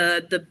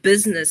the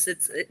business,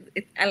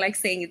 I like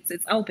saying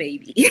it's our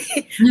baby.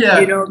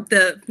 Yeah.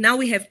 Now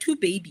we have 2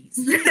 babies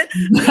that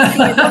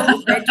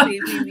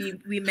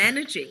we're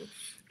managing,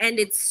 and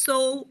it's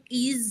so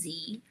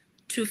easy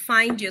to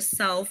find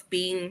yourself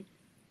being,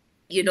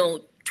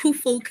 too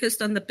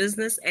focused on the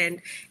business and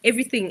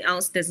everything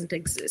else doesn't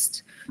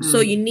exist.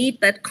 So you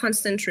need that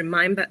constant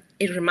reminder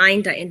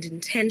and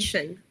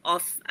intention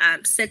of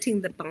setting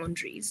the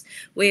boundaries,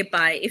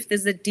 whereby if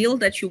there's a deal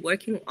that you're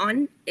working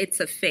on, it's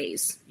a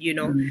phase,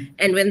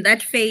 and when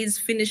that phase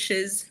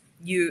finishes,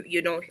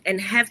 and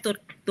have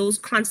those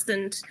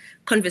constant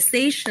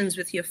conversations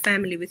with your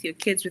family, with your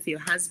kids, with your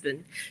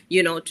husband,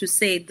 to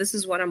say, this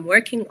is what I'm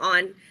working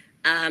on.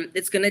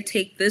 It's going to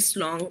take this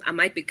long. I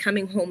might be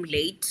coming home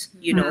late,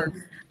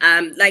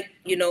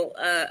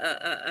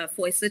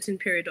 for a certain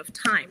period of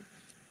time,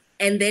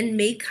 and then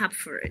make up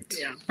for it.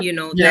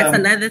 That's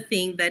another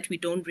thing that we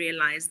don't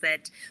realize,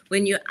 that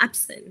when you're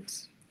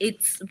absent,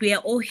 we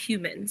are all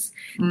humans.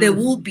 There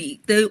will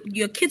be,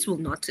 your kids will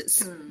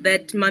notice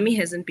that mommy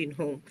hasn't been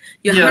home.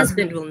 Your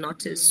husband will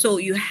notice. So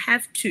you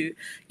have to,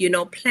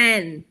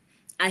 plan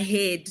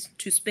ahead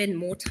to spend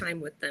more time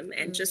with them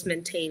and just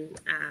maintain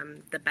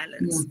the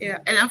balance. Yeah,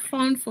 and I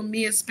found for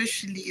me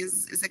especially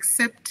is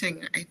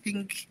accepting, I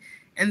think,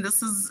 and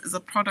this is a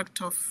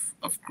product of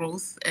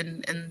growth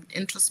and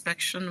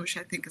introspection, which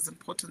I think is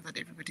important that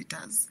everybody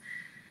does.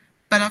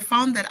 But I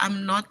found that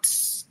I'm not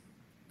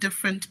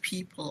different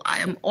people. I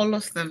am all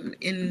of them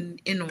in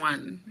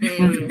one,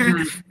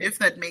 if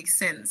that makes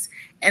sense.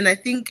 And I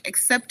think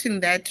accepting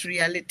that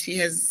reality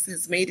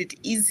has made it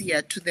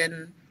easier to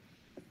then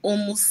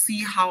almost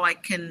see how I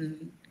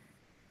can,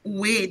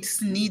 where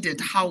it's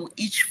needed, how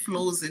each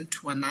flows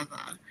into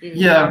another.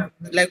 Yeah.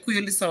 Like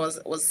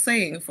Yolisa was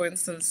saying, for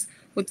instance,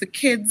 with the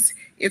kids,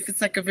 if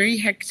it's like a very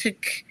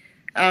hectic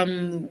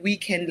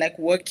weekend, like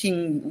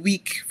working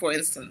week, for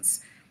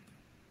instance,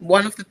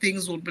 one of the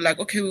things will be like,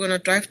 okay, we're going to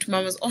drive to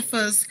mama's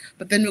office,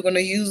 but then we're going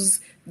to use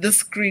this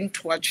screen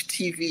to watch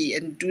TV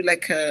and do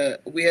like a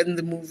we're in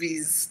the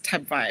movies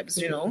type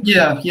vibes, you know?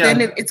 Yeah.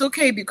 Then it's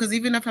okay, because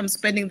even if I'm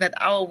spending that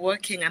hour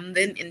working, I'm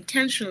then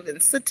intentional in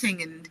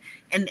sitting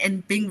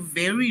and being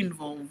very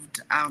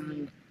involved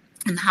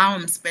in how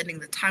I'm spending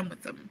the time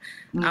with them.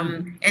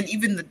 And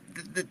even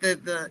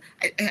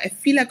I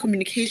feel like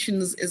communication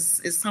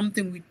is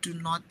something we do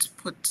not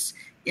put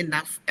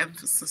enough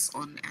emphasis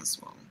on as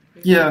well.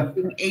 Yeah.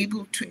 Being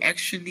able to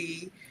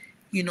actually,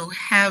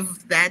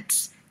 have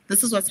that,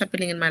 this is what's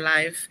happening in my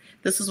life,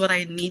 this is what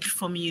I need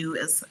from you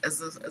as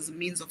a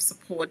means of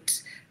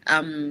support.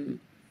 And,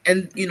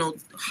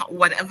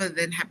 whatever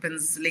then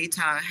happens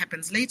later.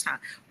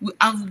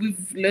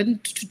 We've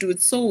learned to do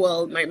it so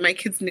well. My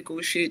kids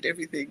negotiate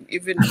everything,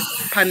 even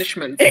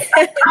punishment.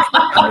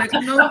 I'm like,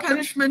 no,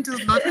 punishment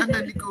is not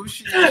under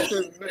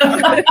negotiation.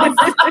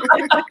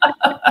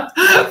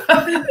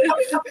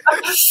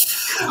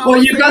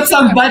 Well, you've got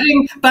some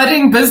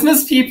budding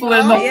business people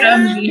in the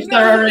family.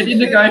 They're already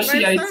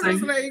negotiating. My son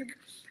was like,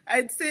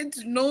 I'd said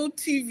no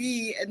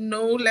TV and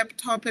no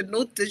laptop and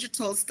no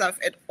digital stuff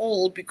at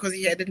all because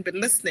he hadn't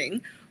been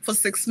listening for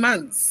 6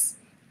 months.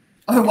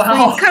 Oh,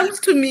 wow. So he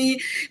comes to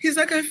me, he's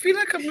like, I feel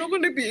like I'm not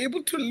going to be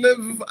able to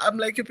live. I'm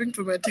like, you're being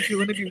dramatic,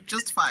 you're going to be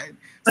just fine.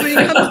 So he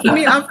comes to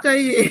me after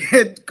he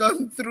had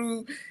gone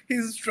through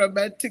his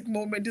dramatic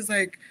moment. He's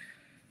like,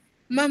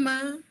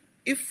 Mama,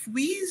 if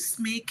we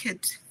make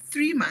it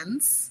 3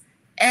 months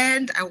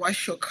and I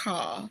wash your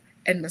car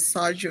and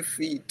massage your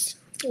feet,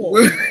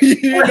 it's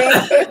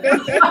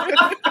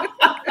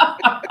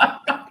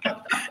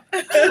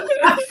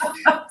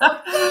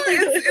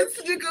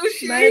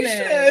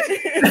negotiation.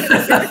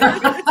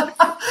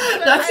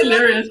 That's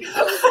hilarious.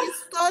 We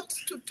start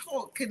to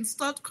talk and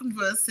start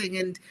conversing,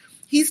 and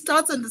he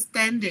starts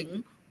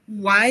understanding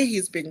why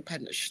he's being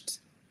punished.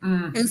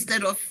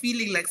 Instead of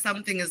feeling like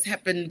something has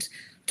happened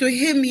to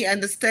him, he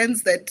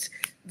understands that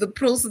the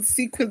process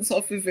sequence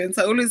of events.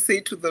 I always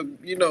say to them,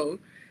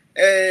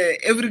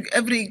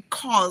 every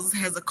cause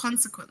has a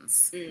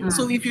consequence.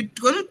 So if you're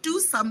going to do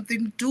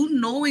something, do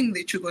knowing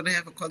that you're going to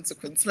have a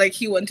consequence. Like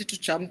he wanted to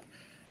jump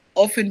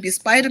off and be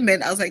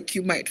Spider-Man. I was like,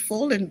 you might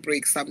fall and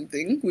break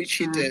something, which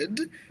he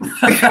did.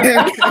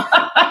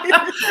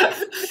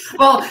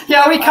 Well,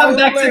 yeah, we come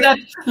back to that.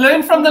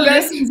 Learn from the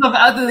lessons of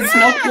others,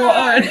 not your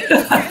own. It's a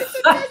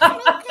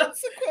natural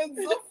consequence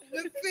of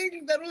the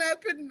thing that will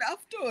happen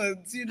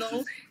afterwards,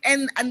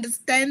 and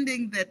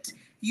understanding that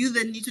you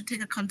then need to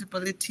take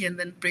accountability and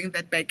then bring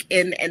that back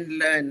in and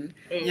learn.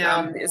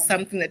 Is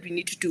something that we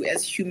need to do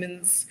as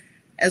humans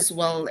as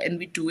well, and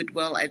we do it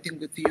well. I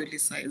think with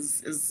Yolisa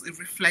is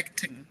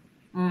reflecting.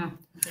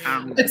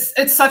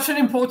 It's such an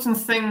important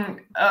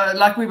thing,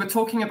 like we were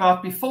talking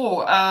about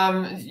before,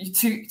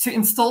 to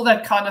instill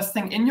that kind of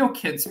thing in your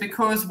kids,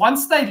 because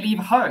once they leave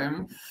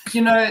home,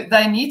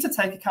 they need to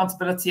take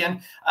accountability.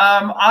 And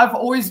I've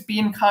always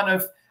been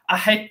I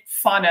hate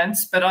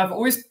finance, but I've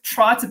always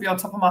tried to be on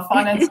top of my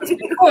finances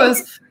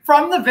because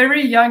from the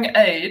very young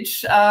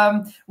age,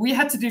 we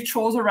had to do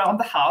chores around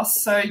the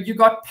house. So you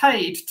got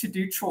paid to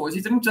do chores.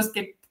 You didn't just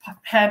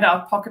hand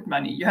out pocket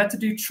money. You had to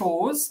do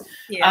chores.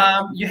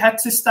 You had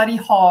to study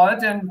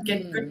hard and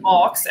get good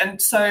marks.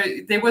 And so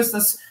there was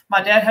this,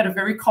 my dad had a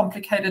very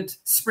complicated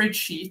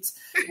spreadsheet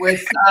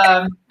with,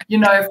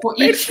 for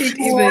each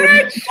chore,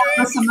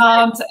 this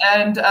amount.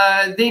 And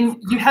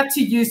then you had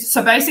to use,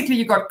 so basically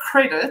you got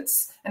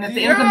credits. And at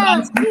the end of the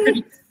month, you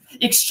could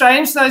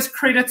exchange those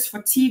credits for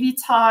TV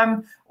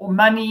time or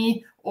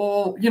money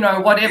or,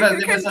 whatever.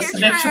 There was a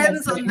selection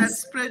of things. On that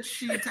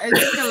spreadsheet, I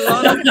think a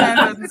lot of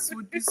parents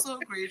would be so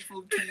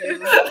grateful to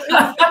you.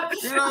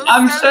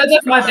 I'm sure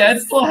that my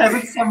dad still has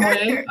it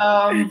somewhere.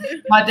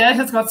 My dad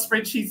has got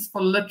spreadsheets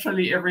for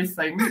literally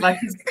everything. Like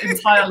his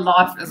entire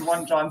life is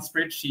one giant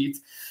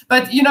spreadsheet.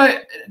 But,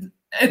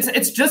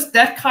 it's just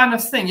that kind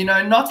of thing,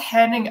 not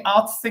handing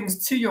out things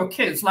to your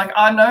kids. Like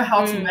I know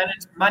how to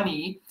manage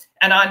money,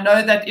 and I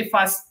know that if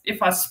I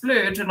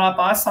splurge and I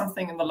buy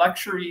something in the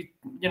luxury,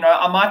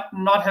 I might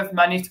not have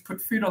money to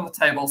put food on the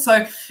table.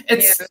 So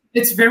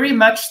it's very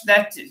much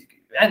that,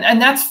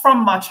 and that's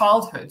from my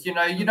childhood. You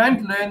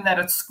don't learn that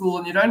at school,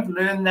 and you don't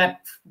learn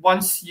that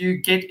once you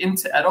get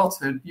into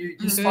adulthood.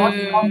 You start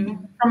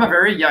from a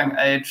very young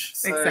age.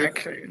 So,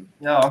 exactly.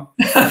 Yeah.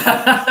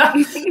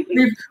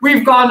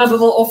 we've gone a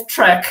little off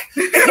track.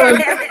 So,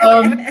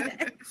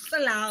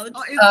 allowed.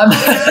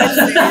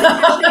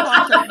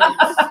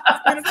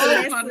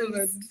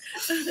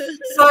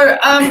 So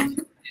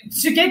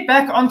to get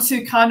back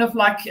onto kind of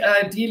like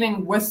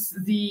dealing with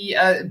the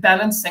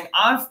balancing,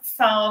 I've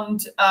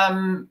found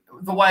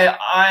the way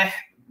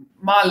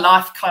my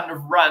life kind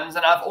of runs,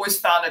 and I've always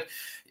found it,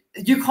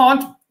 you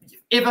can't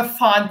ever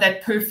find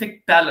that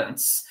perfect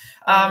balance.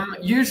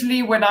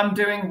 Usually when I'm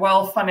doing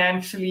well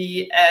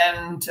financially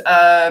and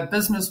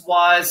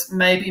business-wise,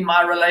 maybe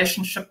my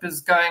relationship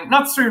is going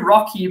not through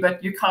rocky,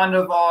 but you kind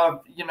of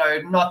are,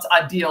 not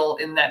ideal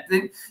in that.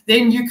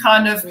 Then you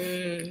kind of,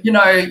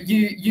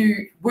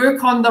 you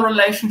work on the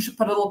relationship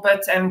a little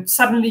bit, and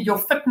suddenly your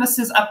fitness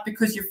is up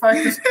because you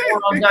focus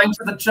more on going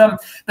to the gym.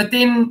 But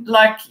then,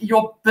 like,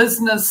 your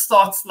business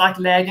starts like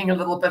lagging a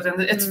little bit,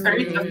 and it's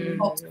very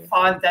difficult to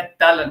find that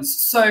balance.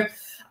 So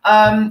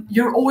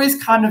you're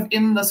always kind of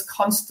in this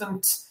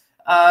constant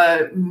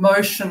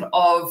motion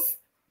of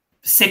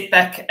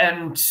setback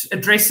and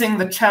addressing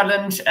the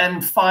challenge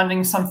and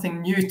finding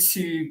something new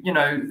to,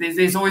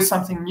 there's always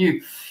something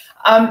new.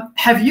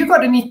 Have you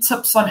got any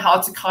tips on how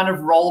to kind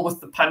of roll with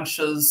the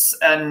punches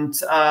and,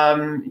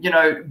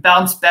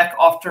 bounce back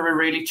after a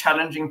really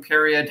challenging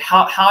period?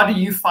 How do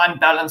you find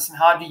balance, and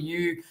how do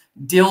you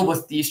deal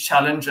with these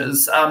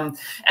challenges?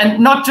 And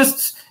not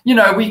just,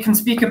 we can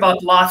speak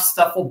about life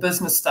stuff or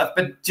business stuff,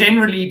 but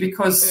generally,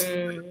 because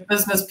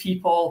business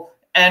people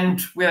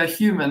and we're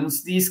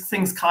humans, these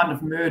things kind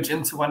of merge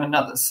into one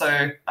another.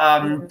 So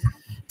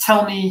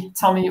tell me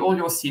all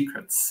your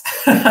secrets.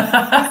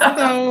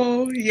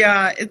 So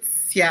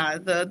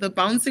the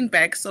bouncing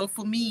back. So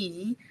for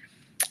me,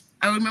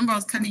 I remember I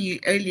was telling you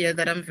earlier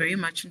that I'm very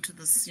much into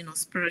this,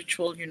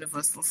 spiritual,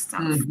 universal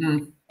stuff.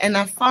 And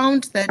I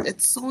found that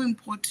it's so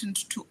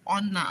important to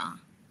honor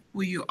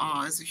who you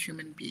are as a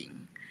human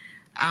being,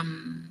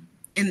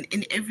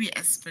 in every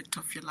aspect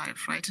of your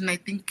life, right? And I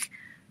think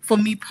for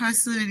me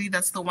personally,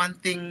 that's the one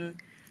thing,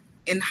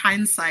 in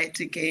hindsight,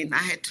 again, I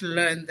had to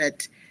learn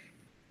that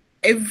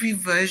every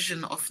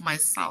version of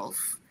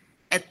myself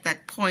at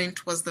that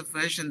point was the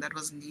version that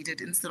was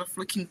needed, instead of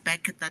looking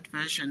back at that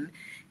version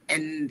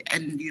and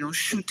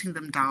shooting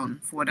them down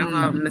for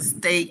whatever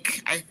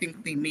mistake I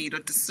think they made or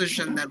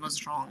decision that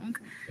was wrong.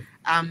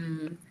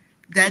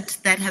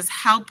 That has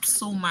helped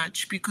so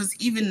much, because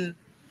even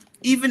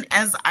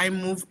as I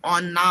move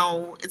on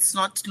now, it's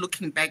not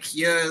looking back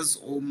years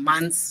or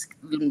months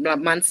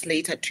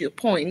later, to your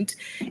point.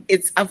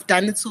 I've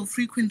done it so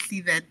frequently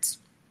that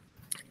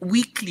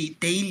weekly,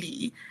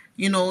 daily,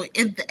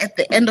 at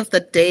the end of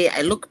the day,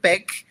 I look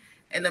back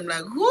and I'm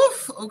like,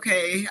 woof,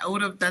 okay, I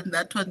would have done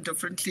that one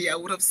differently. I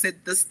would have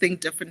said this thing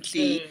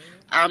differently.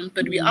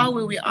 But we are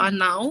where we are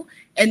now.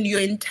 And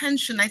your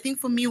intention, I think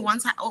for me,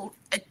 once I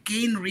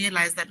again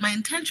realized that my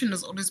intention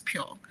is always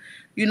pure.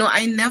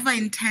 I never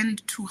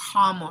intend to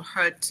harm or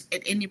hurt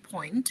at any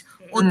point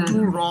or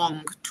do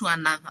wrong to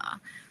another.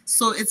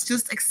 So it's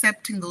just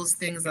accepting those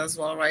things as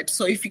well, right?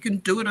 So if you can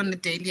do it on a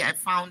daily, I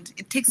found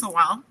it takes a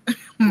while.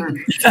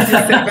 It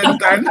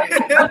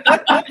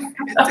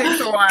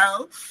takes a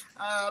while.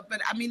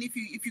 But I mean, if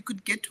you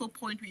could get to a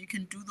point where you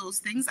can do those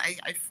things,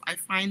 I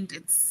find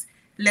it's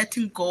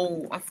letting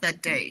go of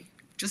that day.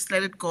 Just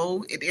let it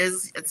go.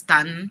 It's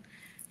done.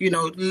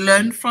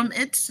 Learn from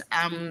it,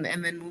 and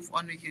then move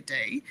on with your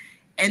day.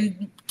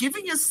 And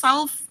giving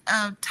yourself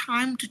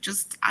time to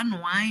just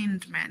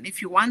unwind, man.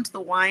 If you want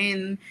the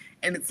wine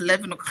and it's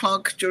 11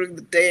 o'clock during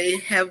the day,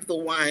 have the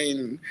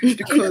wine,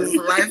 because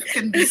life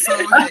can be so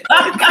hectic.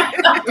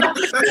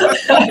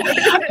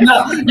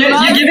 No,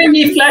 you're giving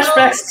me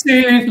flashbacks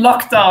to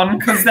lockdown,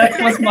 because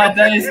that was my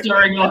days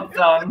during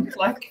lockdown.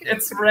 Like,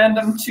 it's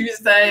random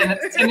Tuesday and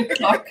it's 10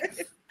 o'clock.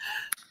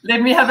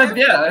 Let me have a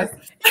beer. Life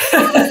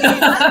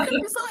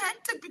can be so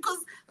hectic, because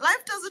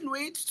life doesn't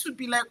wait to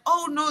be like,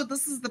 oh no,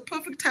 this is the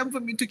perfect time for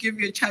me to give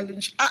you a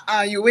challenge.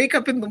 You wake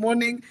up in the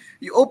morning,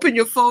 you open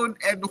your phone,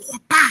 and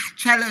whoopah,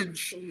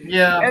 challenge.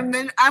 Yeah. And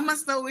then I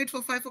must now wait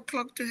for 5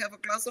 o'clock to have a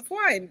glass of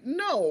wine.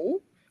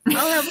 No,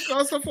 I'll have a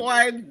glass of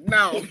wine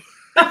now.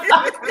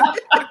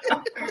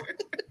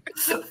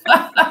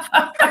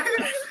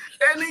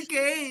 And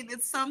again,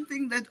 it's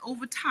something that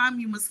over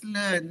time you must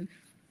learn.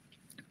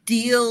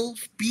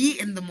 Be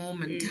in the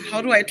moment.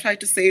 How do I try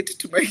to say it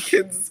to my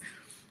kids?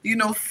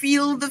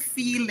 Feel the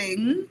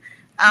feeling,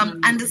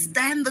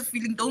 understand the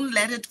feeling. Don't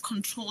let it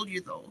control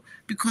you, though,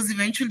 because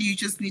eventually you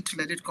just need to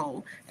let it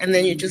go, and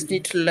then you just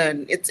need to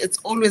learn. It's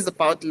always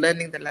about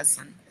learning the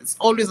lesson. It's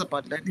always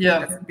about learning the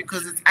lesson,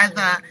 because it's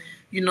either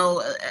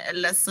a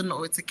lesson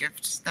or it's a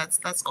gift.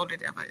 That's all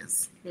it ever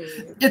is.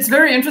 It's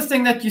very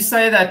interesting that you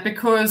say that,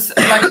 because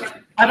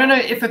I don't know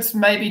if it's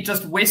maybe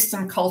just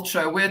Western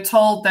culture. We're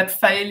told that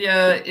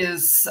failure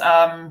is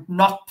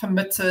not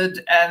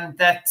permitted, and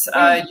that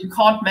you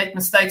can't make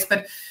mistakes.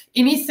 But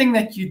anything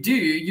that you do,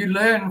 you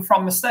learn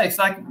from mistakes.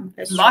 Like,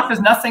 life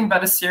is nothing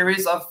but a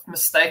series of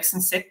mistakes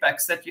and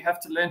setbacks that you have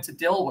to learn to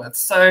deal with.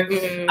 So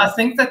I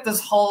think that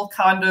this whole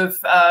kind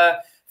of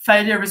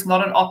failure is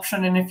not an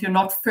option, and if you're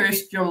not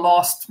first, you're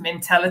last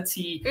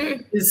mentality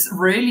is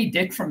really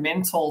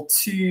detrimental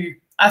to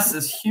us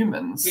as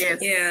humans. Yes.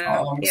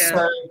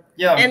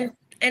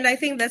 And I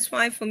think that's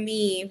why, for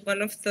me,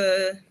 one of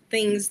the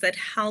things that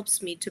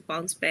helps me to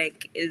bounce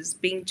back is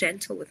being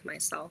gentle with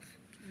myself.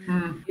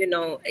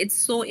 It's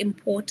so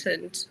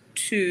important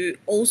to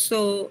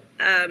also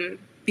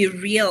be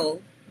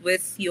real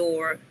with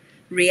your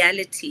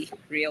reality.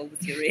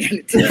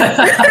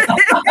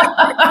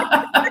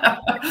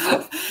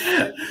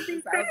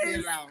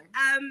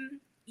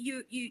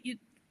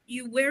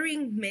 You're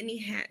wearing many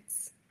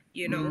hats,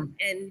 you know,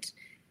 and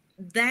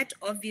that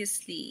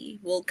obviously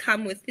will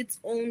come with its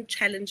own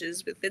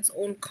challenges, with its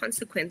own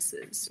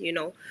consequences, you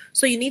know.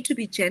 So you need to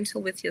be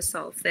gentle with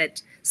yourself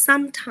that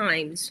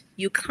sometimes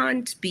you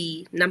can't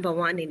be number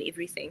one in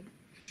everything.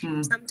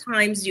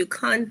 Sometimes you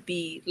can't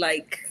be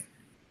like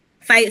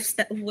 5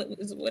 star.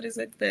 What is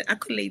it? The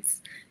accolades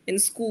in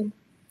school,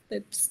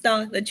 the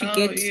star that you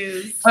get.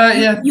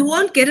 Yes. You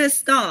won't get a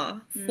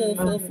star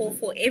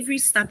for every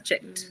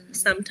subject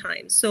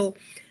sometimes. So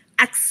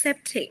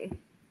accepting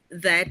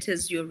that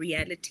as your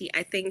reality,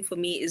 I think for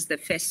me is the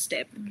first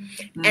step.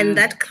 And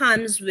that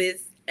comes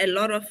with a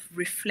lot of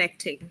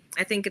reflecting.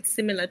 I think it's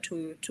similar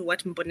to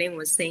what Mponeng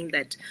was saying,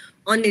 that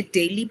on a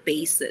daily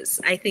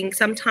basis, I think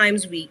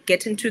sometimes we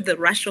get into the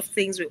rush of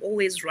things. We're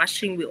always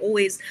rushing. We're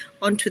always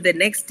on to the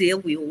next deal.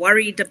 We're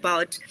worried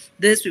about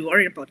this. We're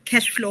worried about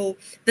cash flow.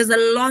 There's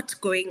a lot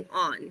going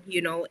on,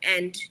 you know,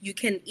 and you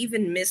can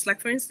even miss,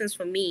 like, for instance,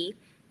 for me,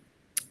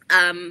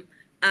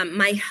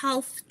 my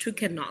health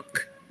took a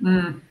knock.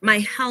 My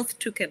health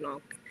took a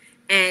knock.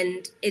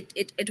 And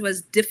it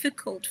was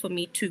difficult for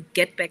me to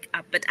get back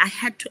up, but I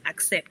had to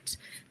accept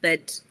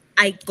that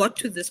I got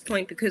to this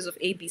point because of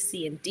A, B,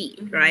 C, and D,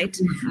 right?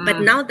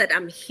 But now that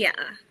I'm here,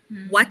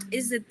 what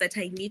is it that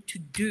I need to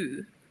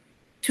do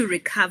to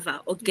recover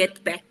or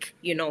get back,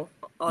 you know,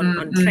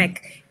 on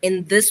track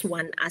in this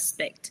one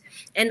aspect?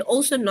 And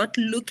also not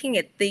looking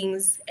at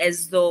things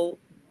as though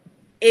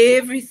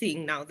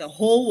everything now, the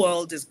whole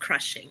world is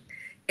crashing.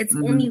 It's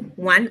only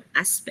one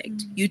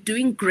aspect. You're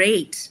doing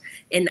great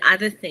in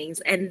other things,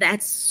 and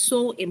that's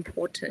so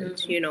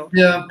important, you know.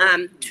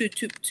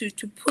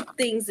 To put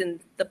things in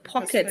the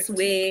pockets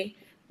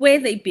where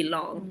they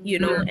belong, you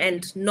know,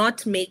 and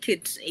not make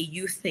it a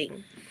you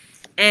thing.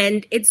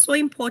 And it's so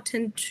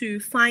important to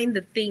find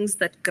the things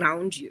that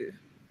ground you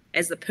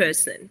as a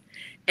person,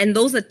 and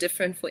those are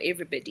different for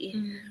everybody,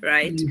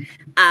 right?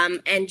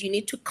 And you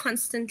need to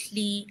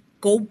constantly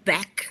go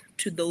back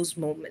to those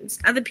moments.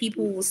 Other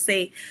people will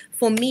say,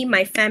 for me,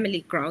 my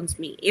family grounds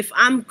me. If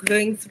I'm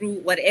going through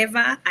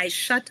whatever, I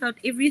shut out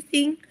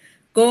everything,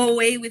 go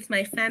away with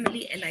my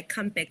family, and I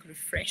come back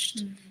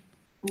refreshed.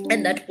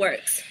 And that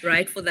works,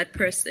 right, for that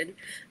person.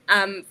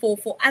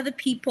 For other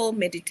people,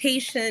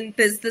 meditation,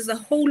 there's a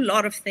whole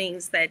lot of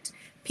things that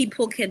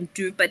people can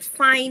do, but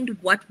find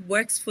what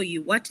works for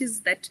you. What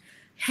is that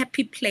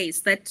happy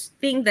place, that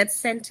thing that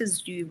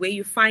centers you, where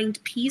you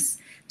find peace,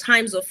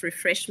 times of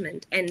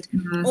refreshment, and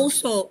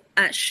also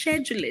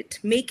schedule it,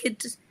 make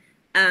it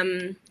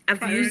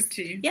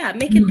priority.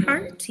 Make it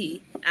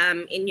priority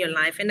in your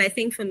life. And I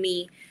think for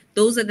me,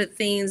 those are the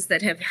things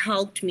that have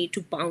helped me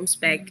to bounce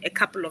back a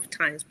couple of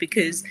times,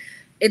 because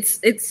it's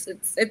a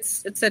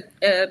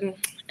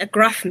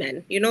graph,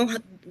 man. You know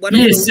what?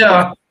 Yes,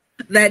 yeah.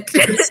 That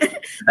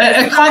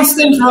a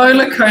constant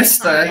roller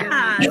coaster.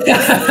 And you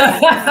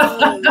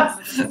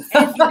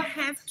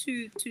have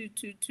to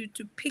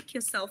pick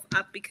yourself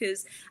up,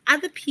 because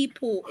other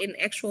people, in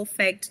actual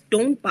fact,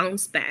 don't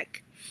bounce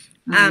back.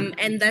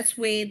 And that's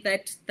where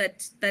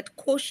that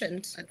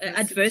quotient,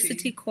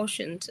 adversity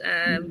quotient,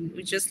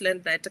 we just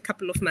learned that a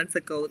couple of months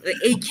ago, the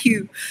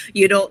AQ,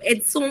 you know,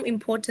 it's so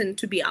important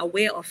to be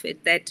aware of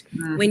it, that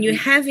when you're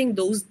having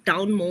those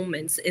down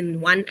moments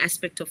in one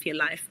aspect of your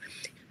life,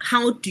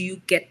 how do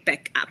you get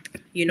back up,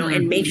 you know,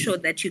 and make sure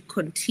that you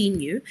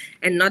continue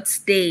and not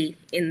stay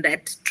in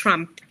that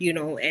trump, you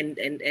know,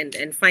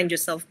 and find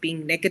yourself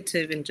being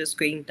negative and just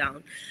going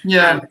down.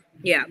 I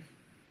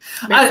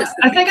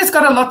think it's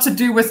got a lot to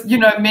do with, you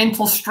know,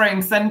 mental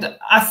strength. And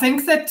I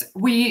think that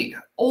we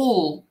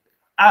all,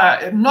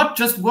 not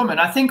just women,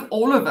 I think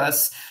all of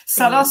us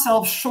sell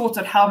ourselves short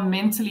at how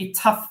mentally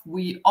tough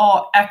we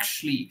are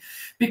actually.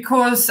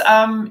 Because,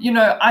 you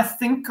know, I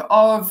think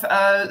of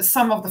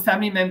some of the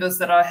family members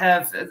that I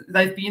have,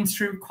 they've been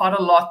through quite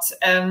a lot.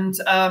 And,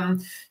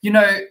 you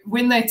know,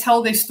 when they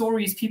tell their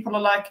stories, people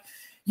are like,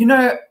 you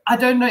know, I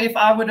don't know if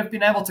I would have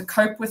been able to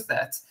cope with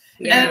that.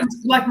 And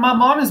like my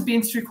mom has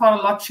been through quite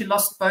a lot. She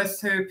lost both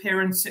her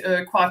parents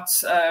quite,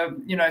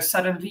 you know,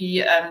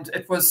 suddenly, and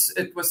it was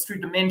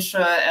through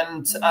dementia,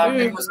 and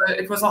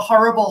it was a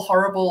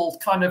horrible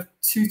kind of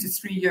 2 to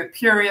 3 year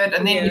period.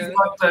 And then you've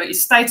got the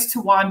estates to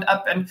wind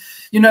up, and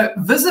you know,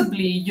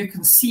 visibly you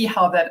can see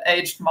how that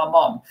aged my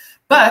mom.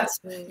 But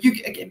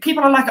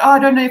people are like, oh, I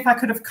don't know if I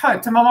could have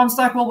coped. And my mom's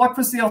like, well, what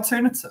was the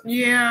alternative?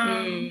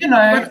 Yeah. You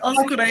know, what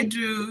else could I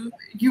do?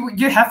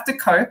 You have to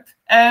cope.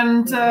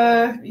 And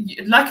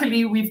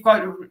luckily we've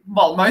got,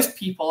 well, most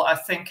people, I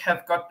think,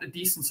 have got a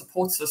decent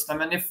support system.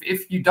 And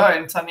if you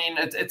don't, I mean,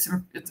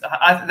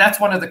 that's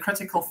one of the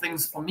critical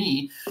things for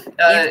me,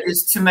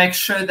 is to make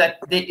sure that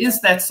there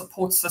is that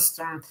support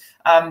system,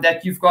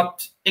 that you've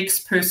got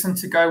X person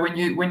to go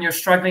when you're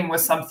struggling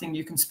with something,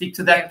 you can speak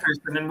to that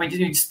person. And when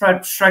you're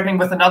struggling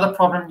with another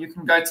problem, you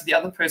can go to the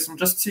other person,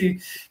 just to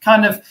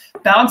kind of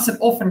bounce it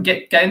off and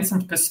gain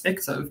some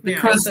perspective.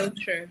 Because, so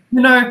true.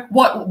 You know,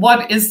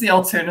 what is the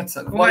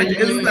alternative? What is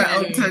the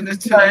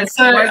alternative?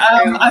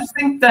 I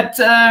think that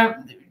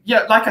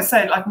yeah, like I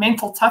say, like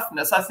mental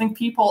toughness. I think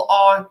people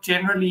are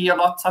generally a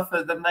lot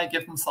tougher than they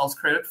give themselves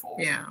credit for.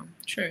 Yeah,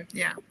 true.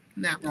 Yeah.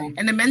 Yeah.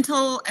 And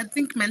I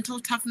think mental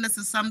toughness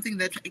is something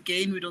that,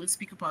 again, we don't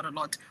speak about a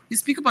lot. We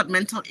speak about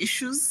mental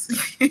issues.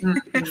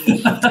 And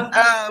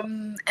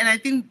I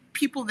think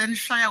people then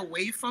shy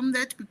away from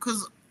that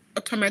because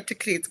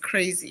automatically it's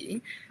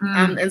crazy.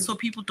 And so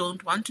people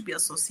don't want to be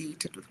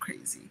associated with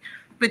crazy.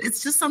 But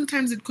it's just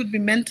sometimes it could be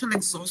mental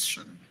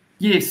exhaustion.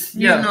 Yes.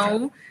 Yeah. You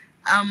know?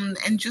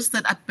 And just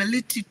that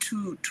ability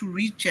to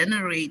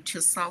regenerate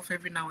yourself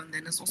every now and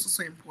then is also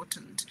so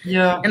important.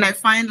 Yeah. And I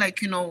find,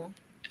 like, you know,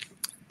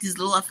 these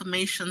little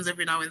affirmations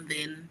every now and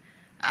then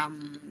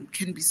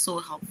can be so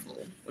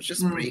helpful. Or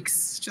just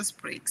breaks,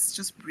 just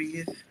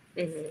breathe.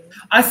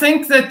 I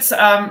think that,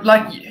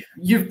 like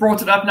you've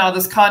brought it up now,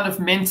 this kind of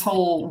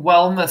mental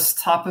wellness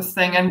type of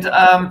thing. And,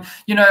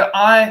 you know,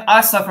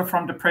 I suffer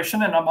from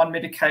depression and I'm on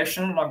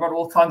medication and I've got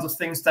all kinds of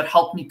things that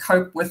help me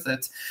cope with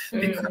it.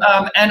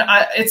 And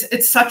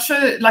it's such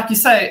a, like you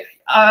say,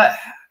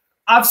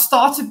 I've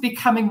started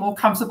becoming more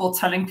comfortable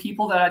telling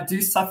people that I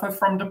do suffer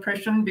from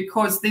depression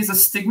because there's a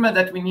stigma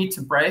that we need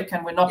to break,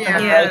 and we're not going to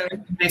break it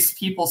unless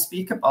people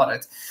speak about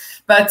it.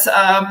 But,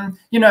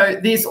 you know,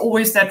 there's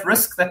always that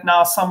risk that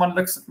now someone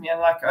looks at me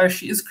and like, oh,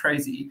 she is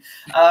crazy,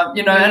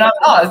 you know, and I'm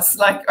not. It's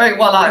like, oh,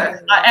 well, I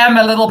am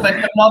a little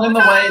bit, but not in the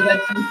way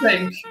that you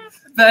think.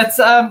 But,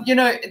 you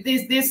know,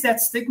 there's that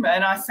stigma.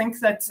 And I think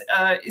that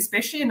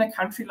especially in a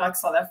country like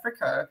South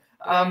Africa,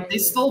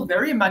 there's still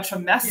very much a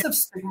massive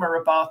stigma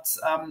about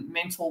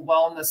mental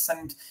wellness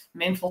and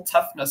mental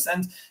toughness.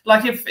 And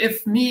like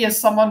if me as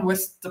someone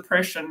with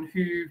depression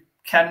who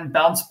can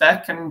bounce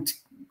back and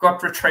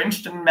got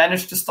retrenched and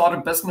managed to start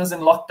a business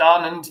in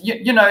lockdown, and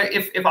you know,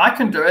 if I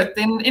can do it,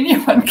 then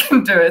anyone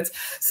can do it.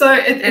 So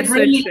it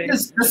really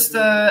is just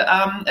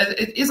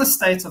it is a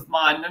state of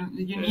mind, and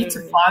you need to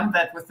find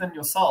that within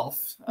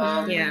yourself.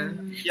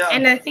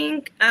 And I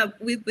think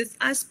with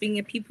us being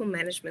a people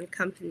management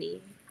company,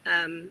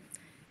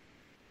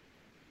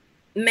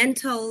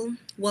 mental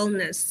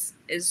wellness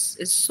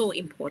is so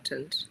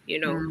important, you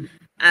know,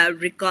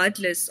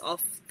 regardless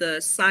of the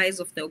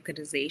size of the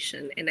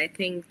organization. And I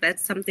think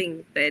that's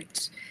something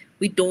that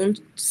we don't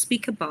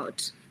speak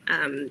about.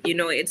 You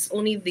know, it's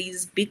only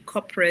these big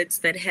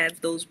corporates that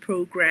have those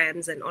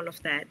programs and all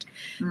of that.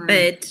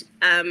 But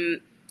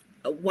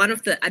one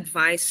of the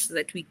advice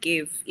that we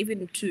give,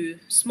 even to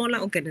smaller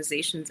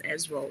organizations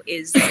as well,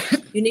 is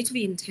you need to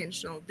be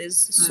intentional. There's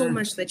so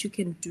much that you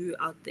can do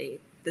out there.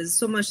 There's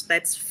so much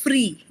that's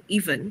free,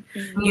 even,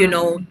 you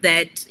know,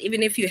 that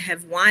even if you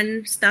have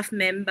one staff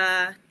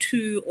member,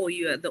 two, or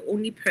you're the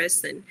only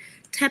person,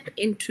 tap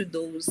into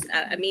those.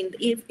 I mean,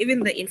 even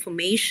the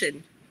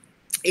information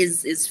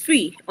is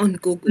free on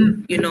Google,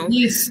 you know.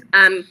 Yes.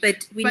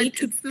 But we need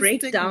to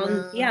break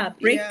down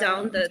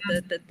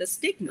the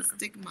stigma.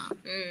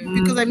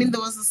 Because I mean, there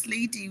was this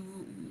lady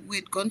we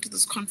had gone to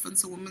this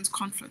conference, a women's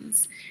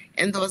conference,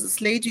 and there was this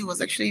lady who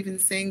was actually even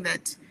saying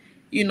that,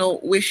 you know,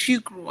 where she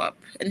grew up,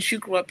 and she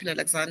grew up in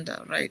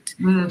Alexander, right?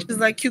 She's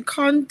like, you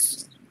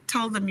can't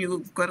tell them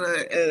you've got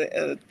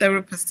a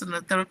therapist and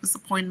a therapist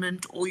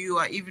appointment, or you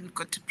are even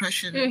got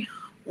depression,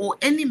 or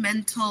any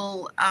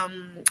mental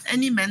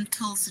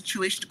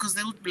situation, because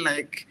they'll be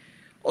like,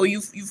 oh,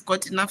 you've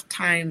got enough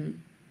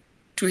time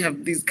to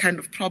have these kind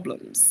of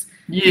problems.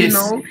 Yes. You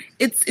know,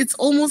 it's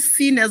almost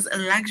seen as a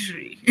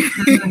luxury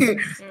to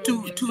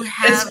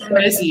have. It's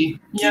crazy.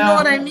 Do you know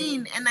what I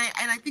mean? And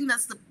I think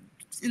that's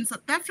in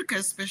South Africa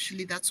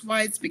especially, that's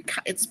why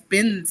it's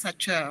been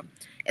such a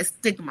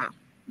stigma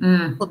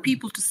for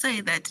people to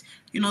say that,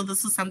 you know,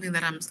 this is something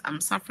that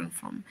I'm suffering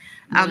from.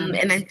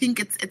 And I think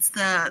it's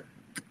the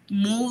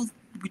more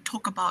we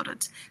talk about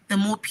it, the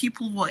more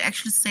people will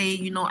actually say,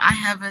 you know, I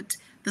have it,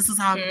 this is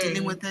how I'm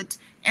dealing with it,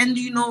 and,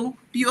 you know,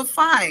 you're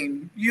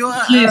fine. You're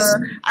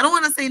I don't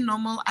want to say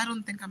normal. I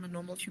don't think I'm a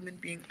normal human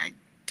being.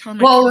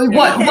 Well,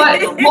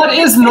 what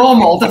is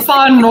normal?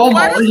 Define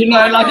normal. You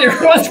know, like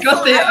everyone's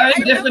got their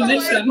own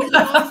definition.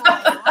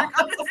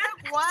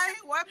 Why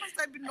must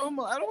I be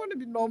normal? I don't want to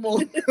be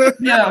normal.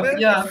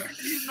 Yeah.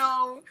 You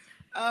know.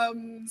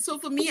 So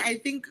for me, I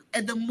think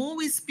the more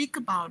we speak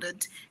about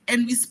it,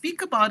 and we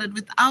speak about it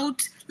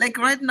without, like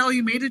right now,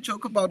 you made a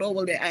joke about, oh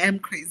well, I am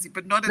crazy,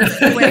 but not in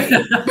that way.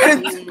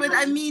 but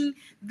I mean,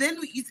 then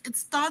it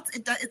starts.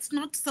 It's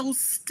not so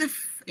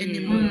stiff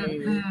anymore,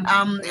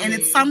 and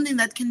it's something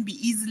that can be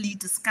easily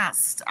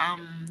discussed.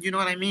 You know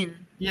what I mean?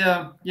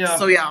 Yeah.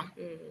 So yeah.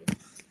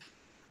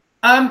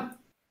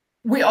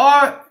 We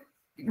are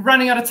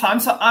running out of time,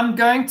 so I'm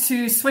going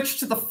to switch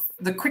to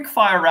the quick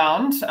fire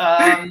round.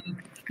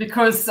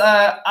 Because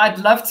I'd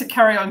love to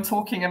carry on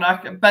talking,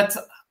 but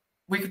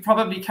we could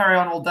probably carry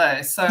on all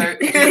day. So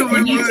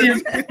we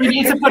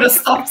need to put a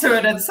stop to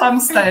it at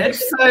some stage.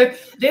 So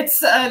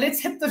let's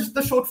hit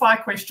the short fire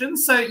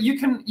questions. So you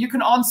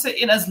can answer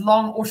in as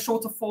long or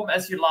shorter form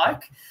as you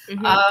like.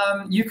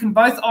 You can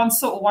both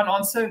answer or one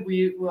answer.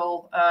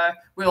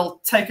 We'll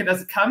take it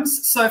as it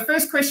comes. So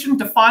first question: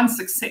 define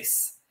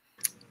success.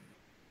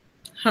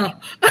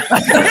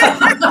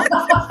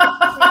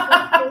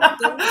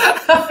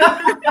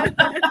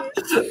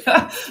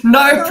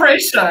 No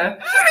pressure.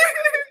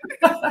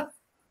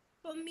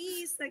 For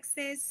me,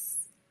 success,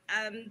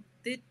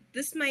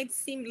 this might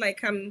seem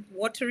like I'm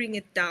watering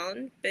it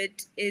down,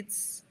 but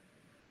it's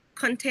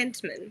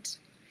contentment.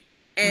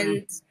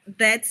 And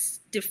that's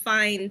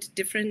defined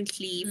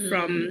differently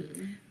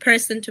from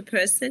person to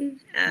person.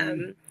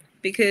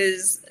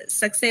 Because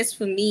success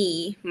for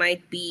me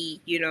might be,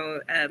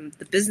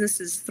 the business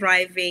is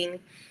thriving,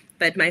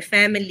 but my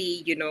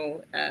family,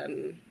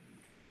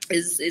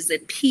 is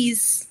at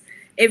peace.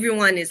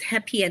 Everyone is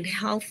happy and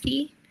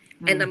healthy,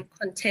 and I'm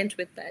content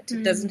with that.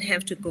 It doesn't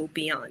have to go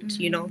beyond,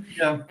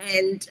 Yeah.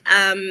 And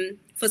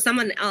for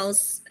someone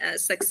else,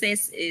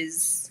 success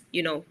is,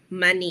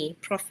 money,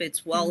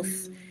 profits,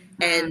 wealth.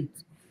 And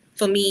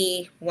for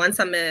me, once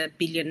I'm a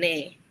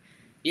billionaire,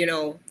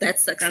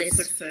 that's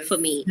success for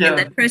me. Yeah. And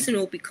that person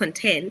will be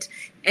content.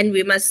 And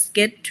we must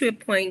get to a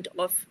point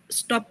of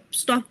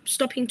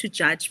stopping to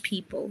judge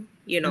people,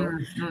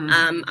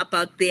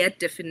 about their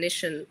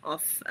definition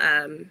of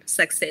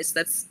success.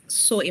 That's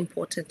so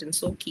important and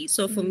so key.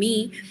 So for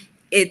me,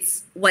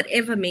 it's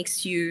whatever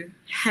makes you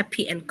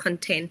happy and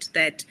content,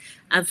 that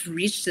I've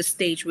reached a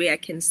stage where I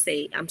can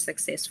say I'm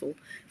successful.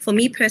 For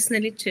me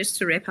personally, just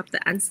to wrap up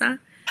the answer,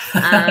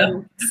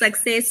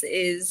 success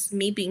is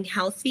me being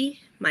healthy,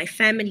 my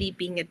family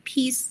being at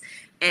peace,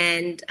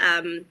 and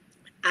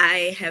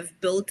I have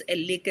built a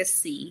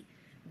legacy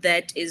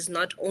that is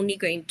not only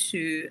going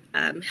to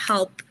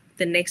help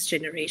the next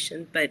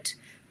generation, but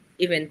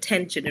even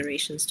 10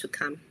 generations to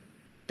come.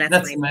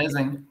 That's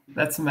amazing.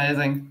 That's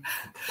amazing.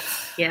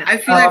 Yeah, I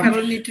feel like I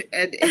don't need to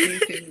add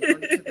anything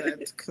onto that,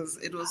 because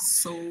it was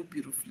so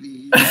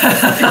beautifully.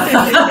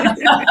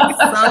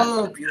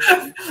 So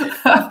beautiful.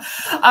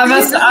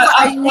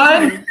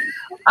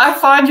 I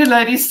find you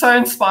ladies so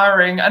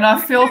inspiring, and I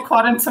feel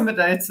quite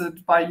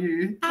intimidated by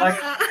you.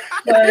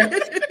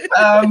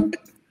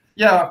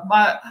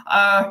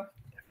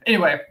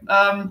 Anyway,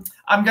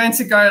 I'm going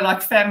to go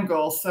like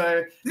fangirl.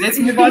 So let's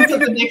move on to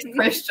the next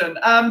question.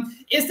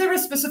 Is there a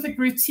specific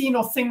routine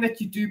or thing that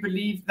you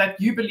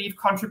believe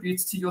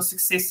contributes to your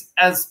success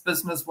as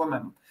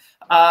businesswomen?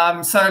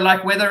 So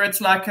like whether it's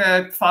like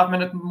a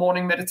 5-minute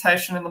morning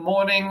meditation in the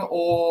morning,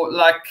 or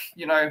like,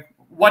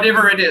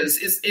 whatever it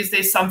is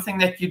there something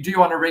that you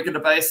do on a regular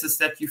basis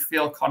that you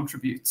feel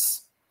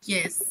contributes?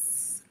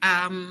 Yes.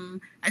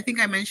 I think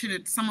I mentioned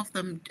it, some of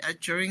them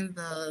during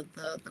the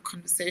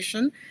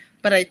conversation,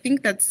 but I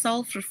think that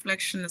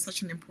self-reflection is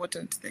such an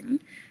important thing,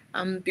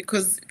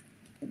 because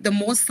the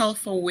more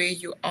self-aware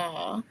you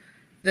are,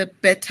 the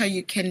better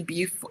you can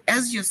be for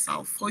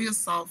yourself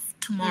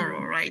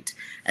tomorrow, right?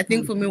 I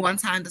think for me,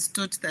 once I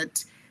understood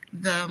that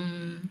the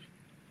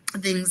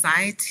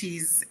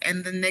anxieties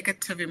and the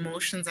negative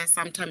emotions I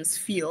sometimes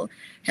feel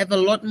have a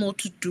lot more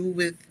to do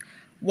with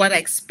what I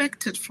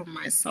expected from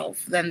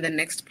myself than the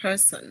next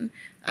person,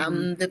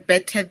 the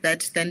better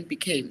that then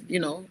became.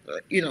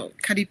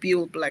 Cardi B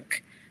will be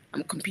like,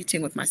 I'm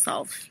competing with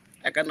myself.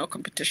 I got no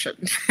competition.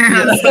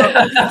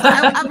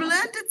 I've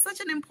learned it's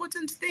such an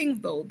important thing,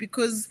 though,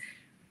 because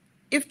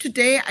if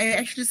today I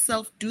actually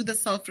do the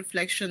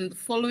self-reflection, the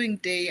following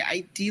day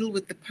I deal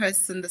with the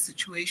person, the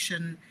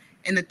situation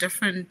in a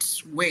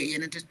different way,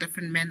 in a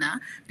different manner,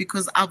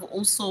 because I've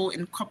also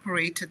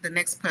incorporated the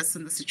next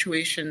person, the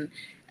situation,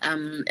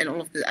 and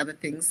all of the other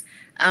things.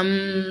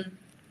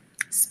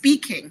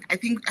 Speaking, I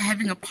think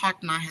having a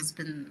partner has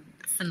been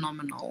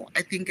phenomenal.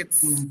 I think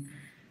it's...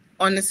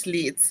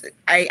 Honestly,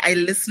 I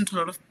listen to a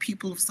lot of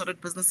people who've started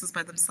businesses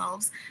by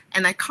themselves,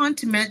 and I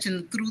can't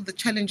imagine through the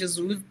challenges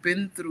we've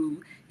been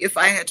through if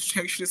I had to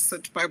actually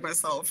sit by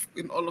myself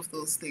in all of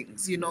those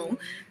things,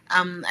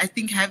 I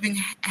think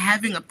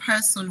having a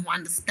person who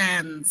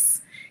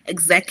understands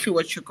exactly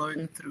what you're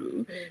going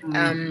through,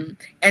 and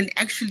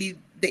actually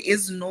there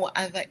is no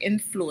other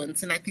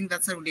influence, and I think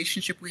that's a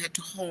relationship we had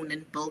to hone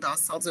and build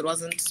ourselves. It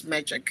wasn't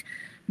magic,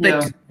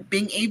 but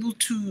being able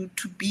to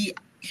be...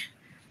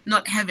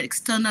 not have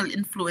external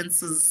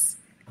influences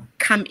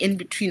come in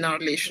between our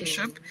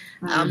relationship.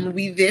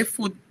 We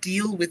therefore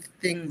deal with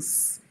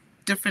things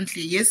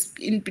differently. Yes,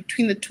 in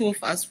between the two of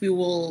us, we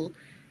will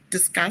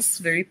discuss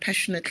very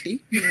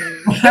passionately.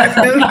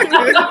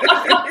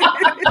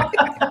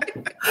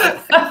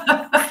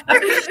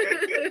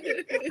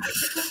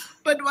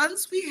 But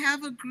once we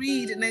have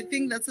agreed, and I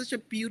think that's such a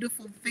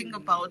beautiful thing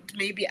about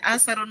maybe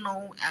us, I don't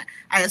know,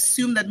 I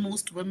assume that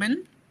most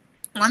women,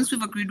 once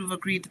we've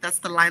agreed, that's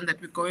the line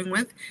that we're going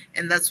with,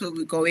 and that's where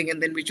we're going,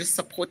 and then we're just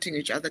supporting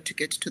each other to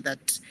get to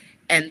that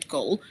end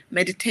goal.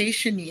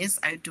 Meditation, yes,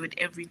 I do it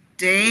every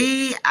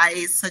day.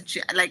 I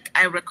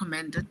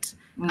recommend it.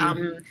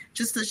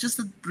 Just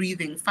a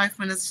breathing, 5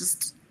 minutes,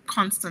 just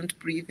constant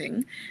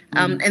breathing.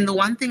 And the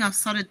one thing I've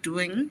started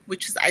doing,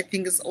 which is I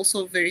think is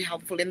also very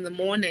helpful in the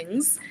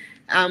mornings.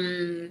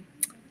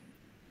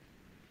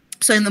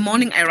 So in the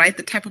morning, I write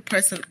the type of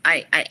person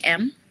I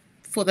am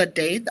for the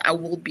day. I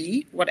will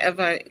be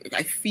whatever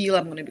I feel.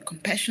 I'm going to be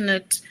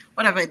compassionate,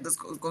 whatever it is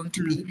going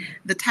to be.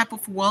 The type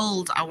of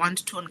world I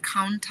want to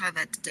encounter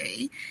that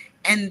day,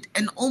 and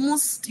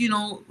almost, you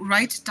know,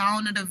 write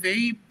down at a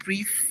very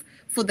brief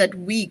for that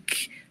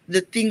week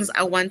the things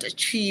I want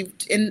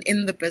achieved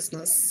in the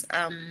business.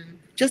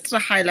 Just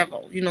at a high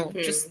level, you know,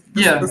 just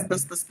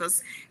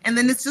this. And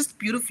then it's just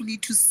beautifully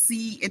to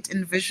see it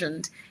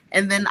envisioned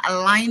and then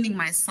aligning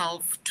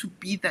myself to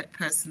be that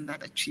person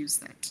that achieves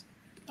that.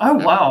 Oh,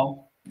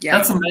 wow. Yeah.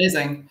 That's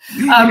amazing.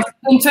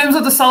 In terms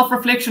of the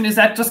self-reflection, is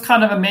that just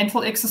kind of a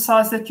mental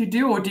exercise that you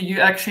do, or do you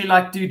actually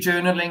like do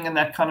journaling and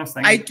that kind of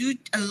thing? I do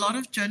a lot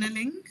of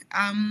journaling.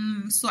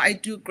 So I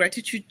do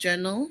gratitude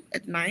journal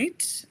at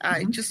night.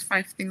 Just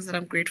 5 things that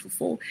I'm grateful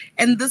for.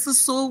 And this is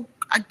so,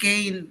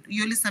 again,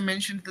 Yolisa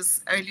mentioned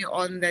this earlier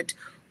on, that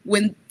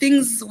when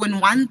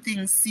one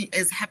thing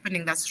is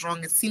happening that's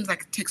wrong, it seems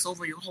like it takes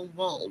over your whole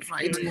world,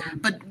 right?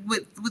 But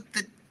with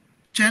the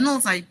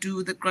journals I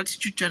do, the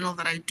gratitude journal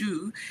that I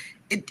do,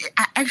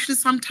 I actually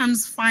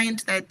sometimes find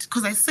that,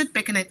 because I sit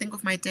back and I think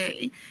of my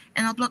day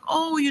and I'll be like,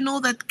 oh, you know,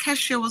 that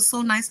cashier was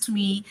so nice to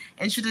me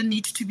and she didn't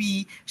need to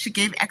be, she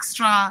gave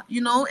extra,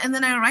 you know, and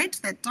then I write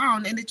that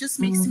down and it just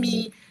makes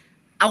me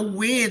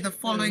aware the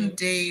following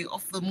day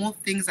of the more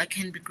things I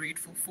can be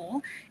grateful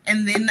for.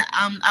 And then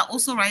I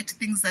also write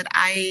things that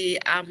I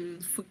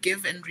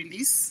forgive and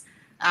release.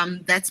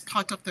 That's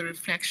part of the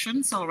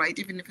reflection. So I'll write,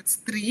 even if it's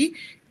 3,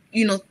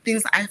 you know,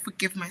 things I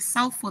forgive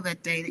myself for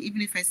that day.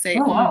 Even if I say,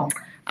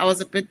 I was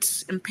a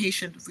bit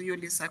impatient with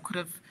Yolisa, I could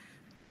have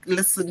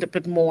listened a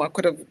bit more, I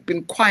could have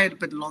been quiet a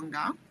bit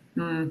longer.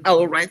 I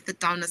will write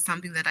that down as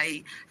something that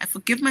I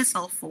forgive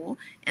myself for,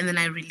 and then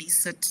I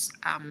release it.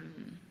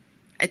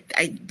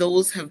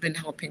 Those have been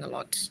helping a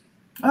lot.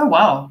 Oh,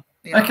 wow.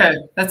 Yeah. Okay,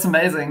 that's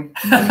amazing.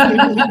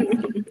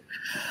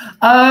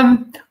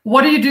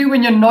 What do you do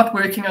when you're not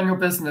working on your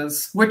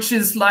business? Which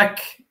is,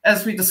 like,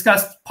 as we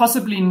discussed,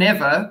 possibly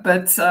never,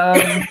 but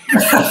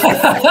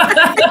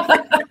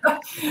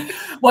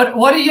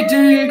what do you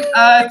do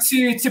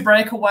to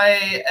break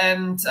away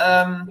and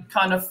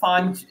kind of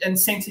find and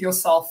center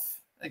yourself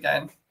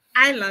again?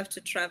 I love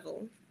to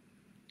travel.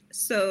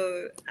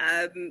 So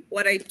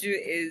what I do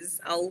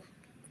is I'll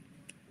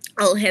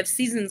have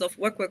seasons of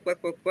work,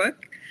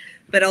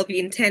 but I'll be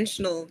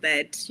intentional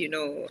that, you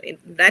know, in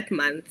that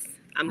month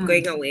I'm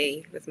going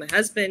away with my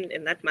husband.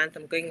 In that month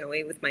I'm going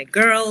away with my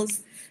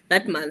girls.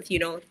 That month, you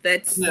know,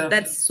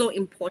 that's so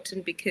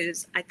important,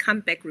 because I come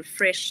back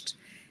refreshed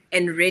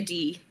and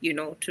ready, you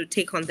know, to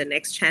take on the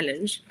next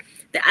challenge.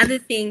 The other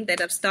thing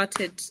that I've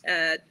started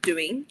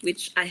doing,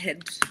 which I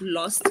had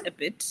lost a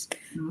bit,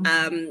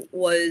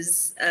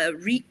 was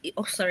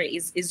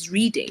is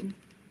reading.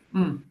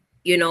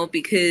 You know,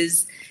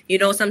 because, you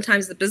know,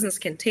 sometimes the business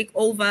can take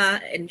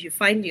over and you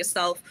find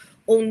yourself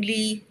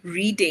only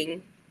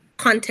reading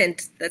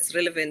content that's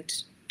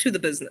relevant to the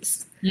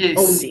business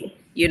only,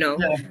 you know.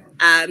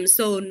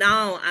 So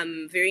now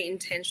I'm very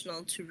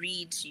intentional to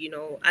read, you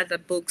know, other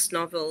books,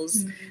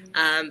 novels,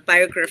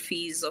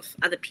 biographies of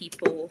other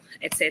people,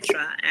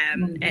 etc.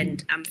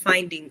 And I'm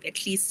finding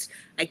at least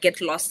I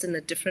get lost in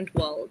a different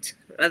world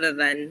rather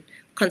than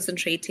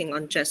concentrating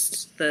on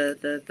just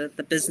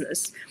the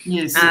business.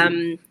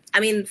 I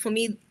mean, for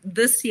me,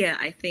 this year,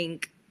 I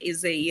think,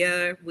 is a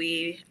year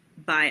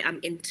whereby I'm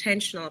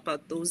intentional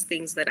about those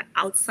things that are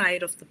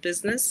outside of the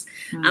business.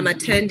 I'm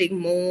attending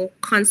more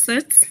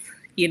concerts,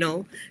 you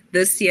know,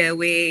 this year,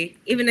 where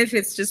even if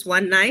it's just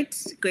one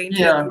night, going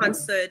to a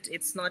concert,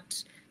 it's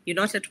not, you're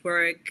not at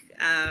work,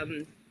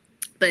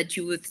 but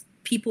you're with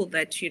people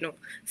that, you know,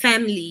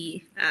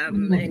 family,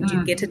 and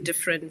you get a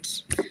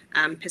different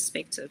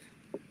perspective.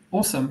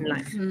 Awesome.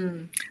 Life.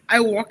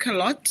 I walk a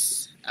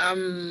lot.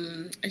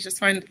 I just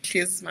find it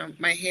clears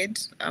my head.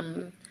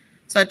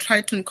 So I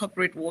try to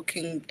incorporate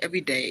walking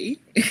every day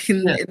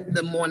in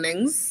the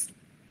mornings,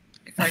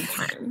 if I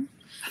can.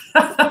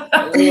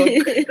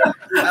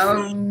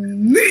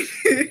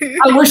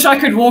 I wish I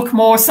could walk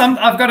more.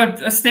 I've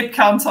got a step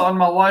counter on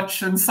my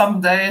watch, and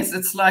some days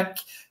it's like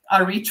I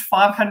reach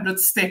 500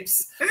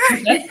 steps.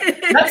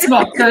 That's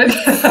not good.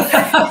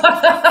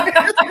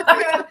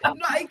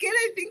 No, I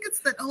think it's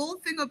that whole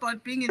thing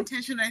about being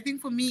intentional. I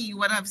think for me,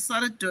 what I've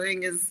started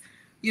doing is,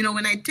 you know,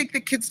 when I take the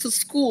kids to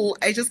school,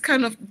 I just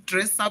kind of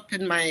dress up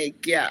in my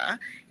gear,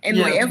 and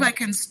wherever I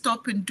can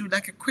stop and do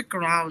like a quick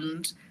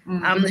round.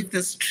 If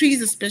there's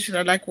trees, especially,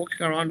 I like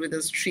walking around where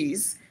there's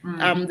trees.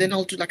 Then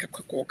I'll do like a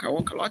quick walk. I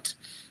walk a lot.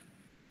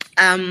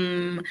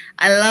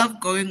 I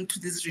love going to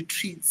these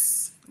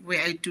retreats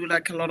where I do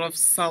like a lot of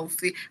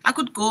selfie. I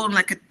could go on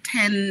like a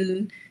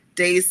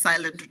 10-day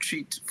silent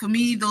retreat. For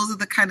me, those are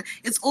the kind of,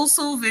 it's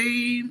also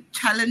very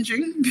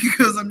challenging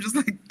because I'm just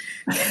like,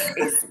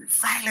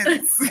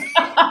 silence.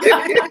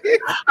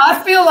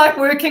 I feel like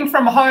working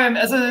from home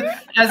as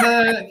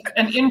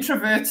an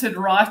introverted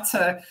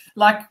writer,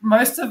 like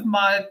most of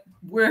my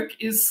work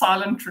is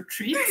silent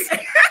retreats.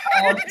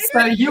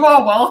 So you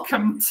are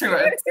welcome to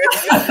it.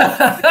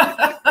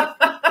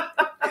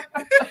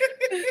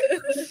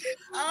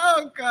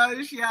 Oh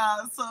gosh,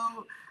 yeah. So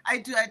I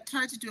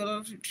try to do a lot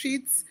of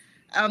retreats.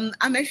 I'm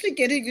actually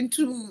getting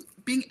into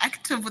being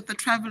active with the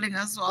traveling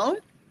as well.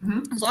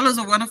 Mm-hmm. It's always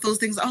one of those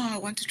things. Oh, I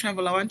want to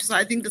travel. So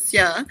I think this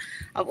year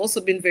I've also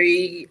been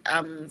very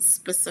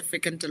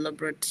specific and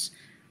deliberate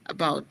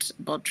about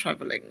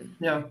traveling.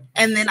 Yeah.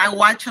 And then I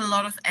watch a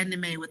lot of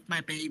anime with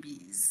my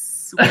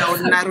babies. We are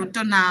on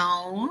Naruto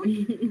now.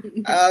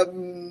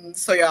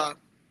 So yeah.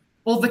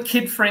 All the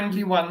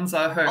kid-friendly ones,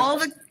 I hope. All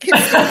the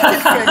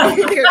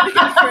kid-friendly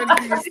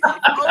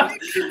only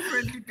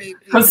kid-friendly babies.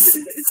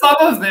 Because some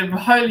of them,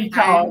 holy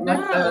cow.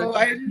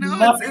 I know.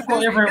 Not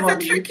for everyone.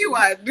 It's a tricky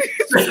one.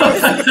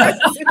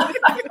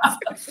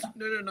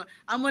 No.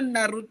 I'm on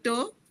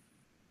Naruto.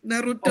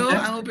 Okay.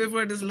 I hope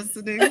everyone is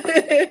listening.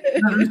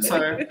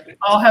 Naruto.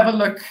 I'll have a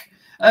look.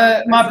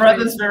 My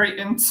brother's very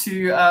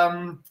into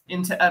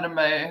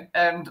anime,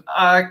 and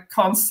I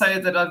can't say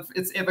that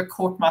it's ever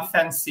caught my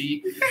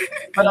fancy,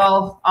 but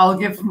I'll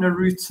give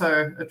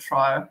Naruto a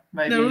try.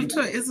 Maybe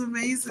Naruto is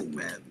amazing,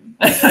 man.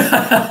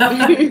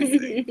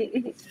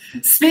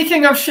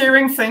 Speaking of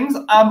sharing things,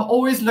 I'm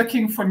always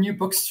looking for new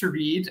books to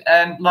read,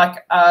 and I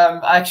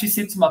actually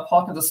said to my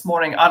partner this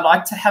morning, I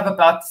like to have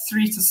about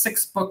 3 to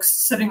 6 books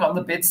sitting on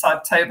the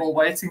bedside table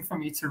waiting for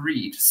me to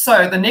read.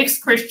 So the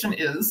next question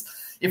is,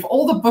 if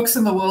all the books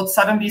in the world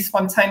suddenly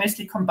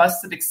spontaneously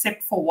combusted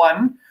except for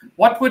one,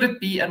 what would it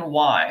be and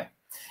why?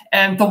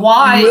 And the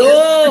why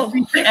is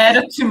to add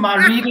it to my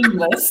reading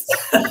list.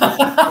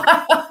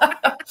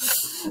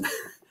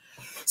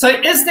 So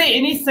is there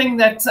anything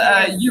that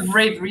you've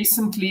read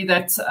recently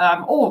that,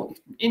 or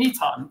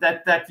anytime,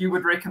 that you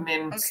would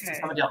recommend to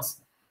somebody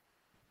else?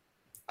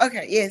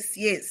 Okay, yes.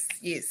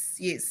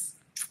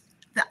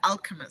 The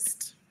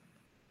Alchemist.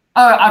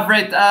 Oh, I've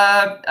read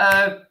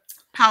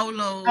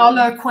Paulo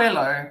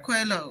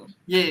Coelho.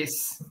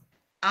 Yes.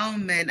 Oh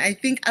man, I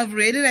think I've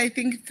read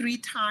it 3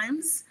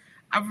 times.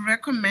 I've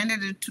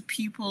recommended it to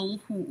people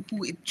who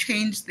it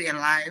changed their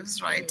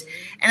lives, right?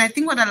 And I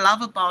think what I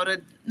love about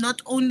it,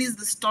 not only is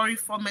the story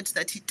format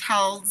that he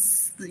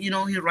tells, he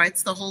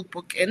writes the whole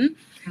book in,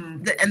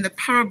 and the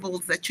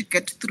parables that you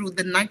get through,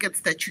 the nuggets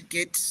that you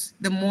get,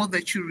 the more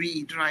that you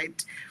read,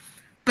 right?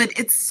 But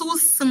it's so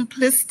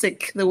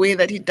simplistic the way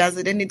that he does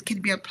it, and it can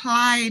be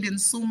applied in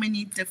so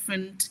many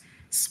different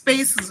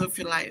spaces of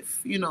your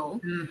life,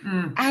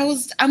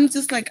 I'm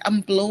just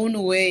I'm blown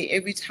away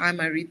every time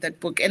I read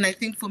that book. And I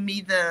think for me,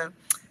 the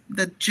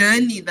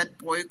journey that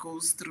boy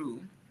goes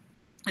through,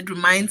 it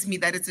reminds me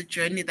that it's a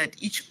journey that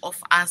each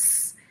of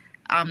us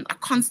are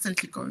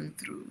constantly going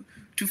through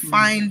to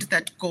find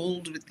that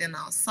gold within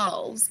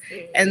ourselves,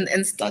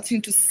 and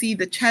starting to see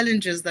the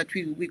challenges that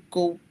we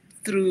go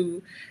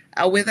through,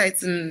 whether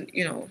it's in,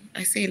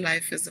 I say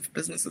life as if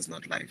business is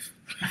not life.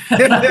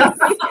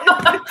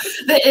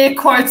 The air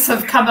quotes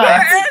have come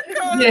out.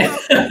 Yeah.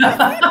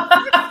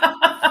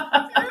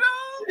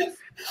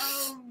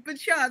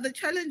 But yeah, the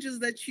challenges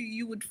that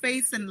you would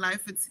face in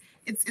life, it's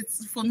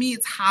for me,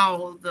 it's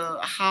how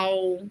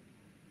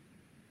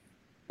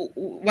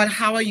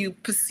are you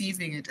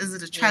perceiving it? Is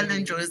it a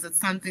challenge, or is it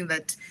something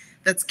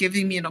that's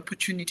giving me an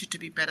opportunity to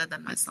be better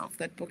than myself?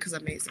 That book is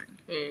amazing.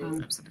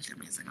 It's absolutely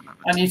amazing. I love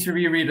it. I need to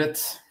reread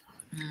it.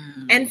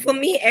 And for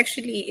me,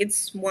 actually,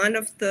 it's one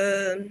of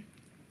the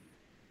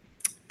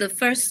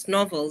first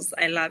novels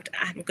I loved.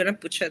 I'm going to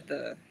butcher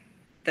the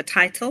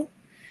title,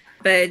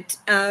 but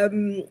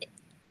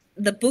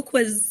the book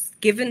was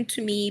given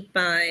to me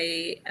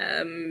by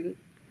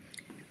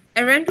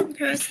a random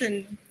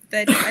person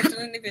that I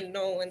didn't even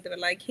know, and they were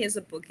like, here's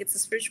a book. It's a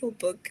spiritual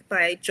book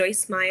by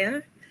Joyce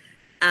Meyer.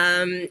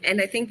 And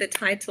I think the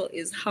title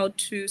is How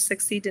to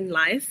Succeed in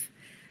Life.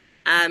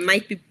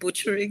 Might be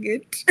butchering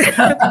it,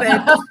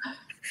 but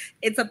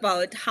it's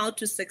about how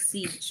to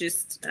succeed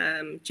just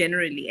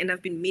generally. And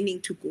I've been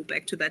meaning to go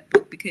back to that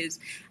book because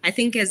I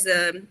think at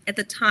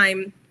the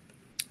time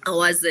I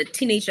was a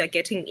teenager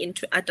getting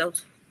into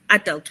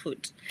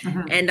adulthood,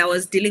 and I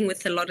was dealing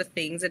with a lot of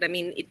things. And I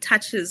mean, it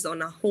touches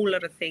on a whole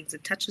lot of things.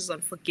 It touches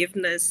on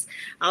forgiveness.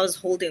 I was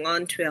holding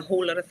on to a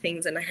whole lot of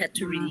things, and I had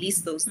to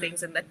release those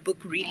things. And that book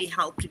really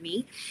helped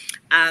me.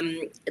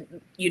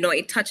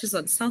 It touches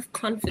on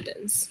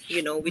self-confidence,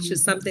 which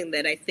is something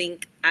that I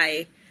think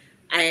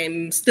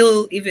I'm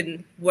still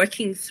even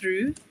working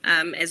through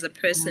as a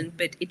person,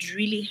 but it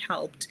really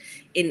helped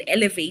in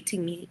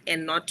elevating me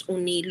and not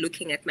only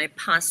looking at my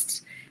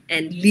past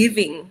and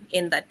living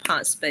in that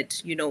past,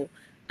 but,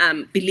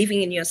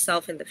 believing in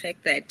yourself and the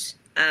fact that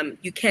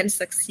you can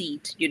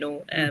succeed,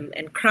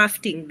 and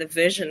crafting the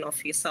version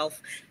of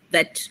yourself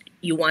that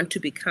you want to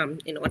become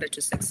in order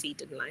to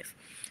succeed in life.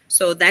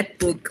 So that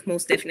book,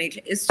 most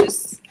definitely, is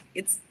just,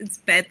 it's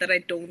bad that I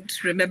don't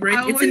remember it.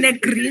 It's in a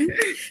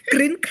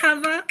green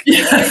cover.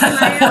 Succeed.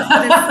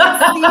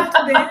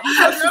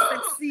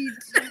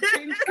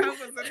 Change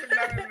covers every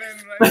now and then,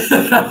 right?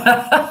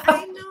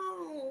 I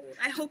know.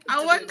 I hope.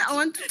 I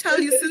want to tell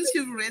you, since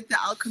you've read The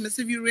Alchemist,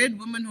 have you read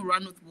Women Who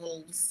Run with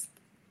Wolves?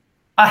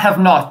 I have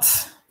not.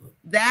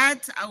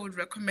 That I would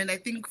recommend. I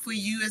think for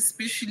you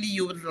especially,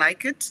 you would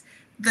like it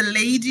the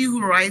lady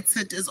who writes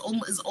it is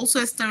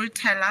also a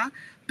storyteller,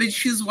 but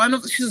she's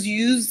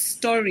used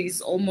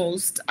stories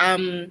almost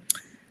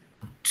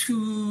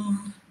to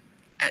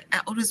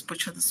I always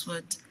butcher this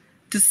word.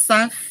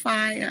 Decipher.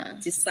 I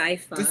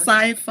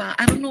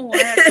don't know why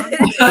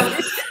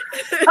I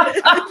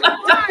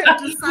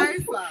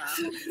decipher.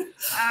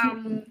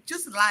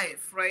 Just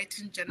life, right,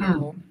 in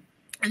general.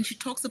 And she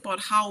talks about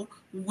how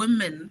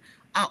women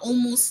are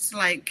almost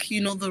like,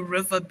 the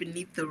river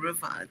beneath the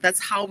river. That's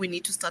how we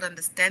need to start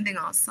understanding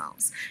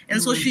ourselves.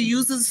 And so she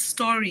uses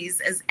stories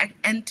as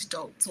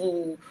antidotes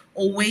or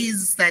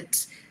ways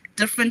that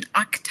different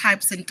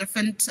archetypes and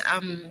different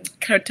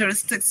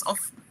characteristics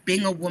of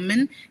being a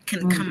woman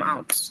can come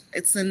out.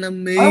 It's an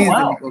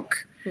amazing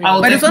book.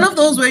 But it's one of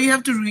those where you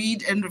have to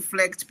read and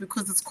reflect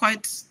because it's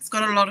got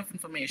a lot of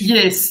information.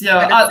 Yes,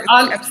 yeah.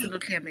 It's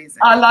absolutely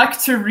amazing. I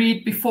like to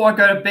read before I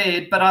go to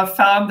bed, but I've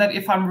found that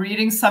if I'm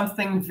reading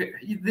something,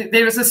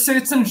 there is a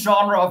certain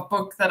genre of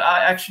book that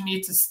I actually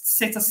need to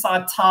set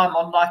aside time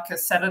on, like a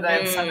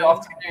Saturday and Sunday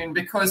afternoon,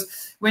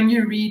 because when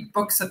you read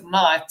books at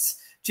night,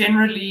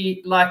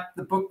 generally, like,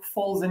 the book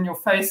falls in your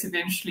face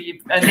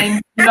eventually, and then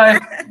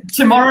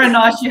tomorrow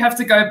night you have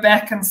to go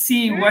back and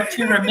see what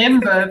you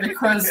remember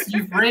because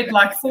you've read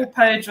like 4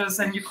 pages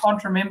and you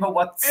can't remember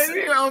what's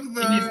any of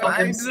them.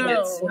 I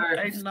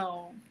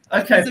know.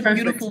 Okay, it's a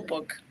beautiful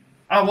book.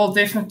 I will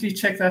definitely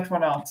check that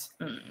one out.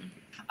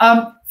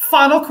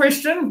 Final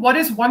question: what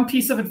is one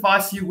piece of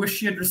advice you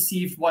wish you had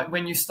received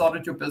when you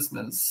started your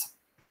business?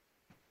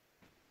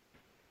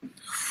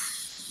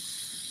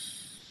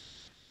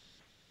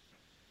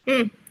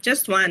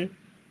 Just one.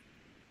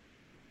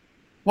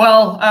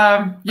 Well,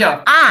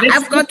 yeah.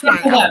 I've got one.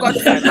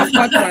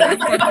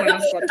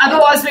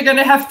 Otherwise, we're going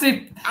to have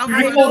to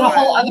record a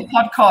whole other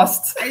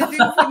podcast. I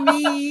think for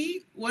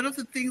me, one of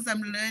the things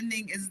I'm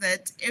learning is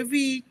that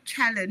every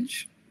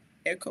challenge,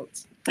 air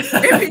quotes,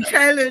 every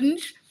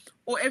challenge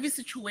or every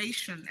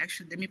situation,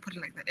 actually, let me put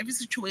it like that. Every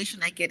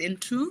situation I get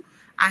into,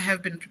 I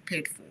have been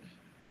prepared for.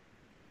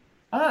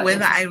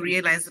 Whether I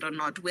realize it or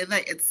not, whether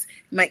it's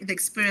the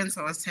experience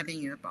I was telling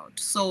you about.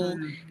 So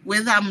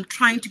whether I'm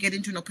trying to get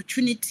into an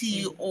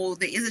opportunity or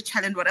there is a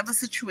challenge, whatever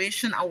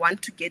situation I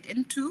want to get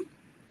into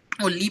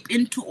or leap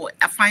into or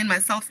I find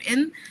myself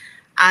in,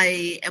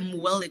 I am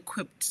well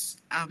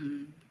equipped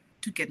to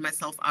get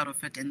myself out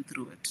of it and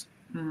through it.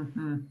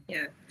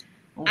 Yeah.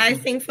 Awesome. I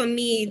think for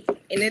me,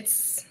 and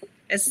it's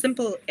as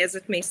simple as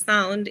it may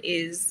sound,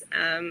 is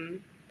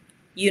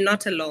you're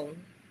not alone.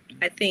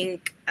 I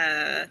think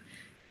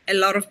a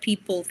lot of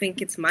people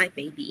think it's my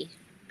baby.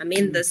 I'm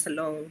in this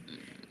alone.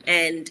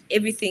 And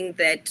everything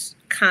that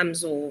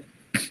comes or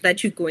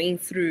that you're going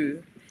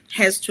through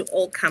has to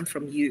all come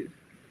from you.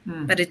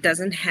 But it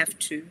doesn't have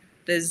to.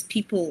 There's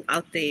people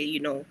out there,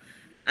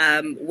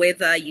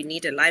 whether you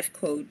need a life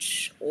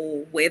coach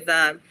or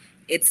whether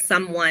it's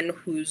someone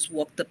who's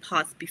walked the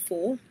path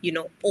before,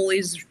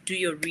 always do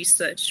your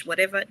research,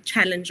 whatever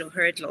challenge or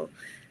hurdle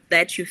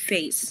that you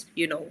face,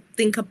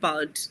 think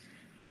about,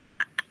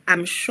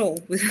 I'm sure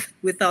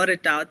without a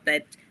doubt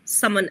that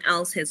someone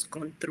else has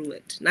gone through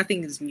it.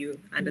 Nothing is new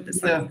under the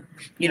sun.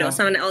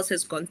 Someone else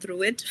has gone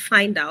through it.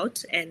 Find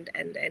out and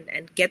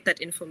get that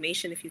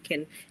information. If you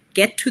can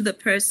get to the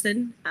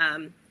person,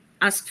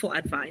 ask for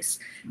advice.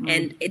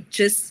 And it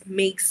just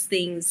makes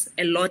things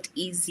a lot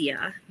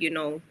easier,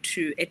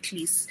 to at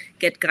least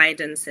get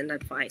guidance and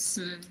advice.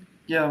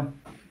 Yeah.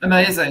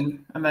 Amazing.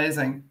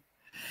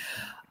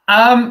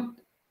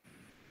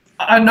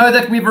 I know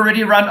that we've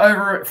already run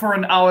over for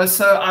an hour,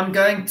 so I'm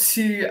going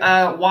to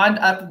wind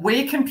up.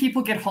 Where can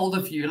people get hold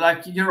of you?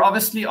 Like, you're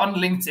obviously on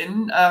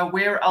LinkedIn.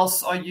 Where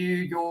else are you?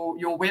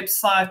 Your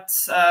website?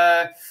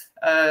 I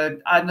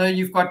know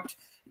you've got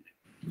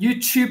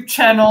YouTube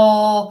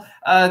channel.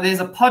 There's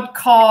a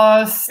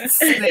podcast.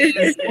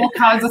 There's all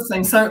kinds of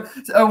things. So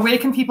where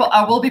can people?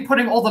 I will be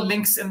putting all the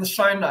links in the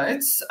show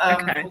notes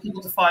for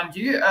people to find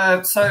you.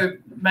 So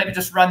maybe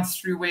just run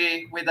through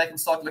where they can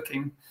start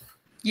looking.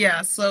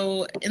 Yeah,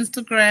 so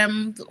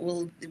Instagram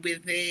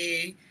with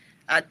a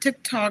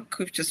TikTok,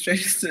 we've just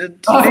registered.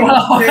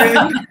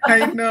 LinkedIn,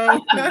 I know.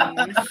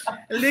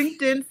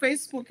 LinkedIn,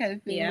 Facebook, I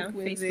think,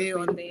 we're there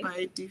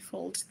by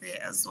default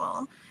there as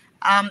well.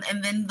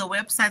 And then the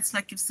websites,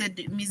 like you said,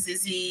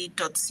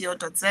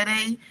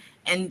 imizizi.co.za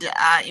and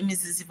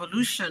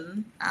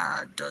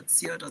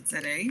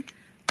imizizevolution.co.za.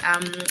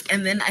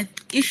 And then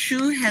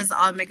Issue has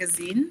our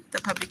magazine, the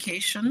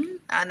publication,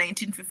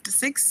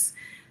 1956.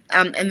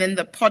 And then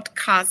the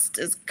podcast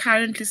is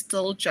currently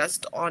still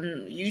just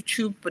on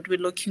YouTube, but we're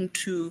looking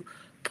to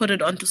put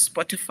it onto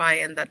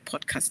Spotify and that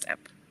podcast app.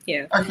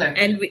 Yeah. Okay.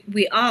 And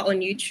we are on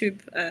YouTube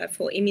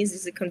for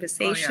Imizizi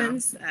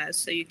Conversations.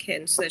 So you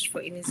can search for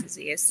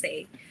Imizizi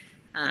SA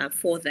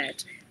for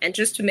that. And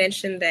just to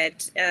mention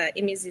that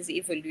Imizizi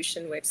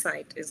Evolution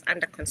website is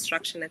under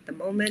construction at the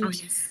moment. Oh,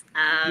 yes.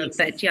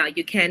 But yeah,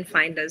 you can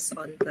find us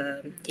on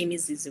the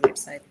Imizizi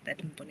website that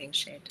Mponeng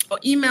shared. Or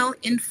email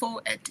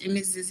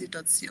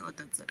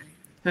info@imizizi.co.za.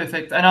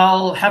 Perfect. And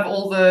I'll have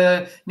all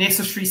the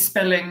necessary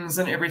spellings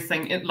and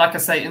everything, like I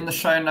say, in the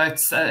show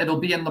notes. It'll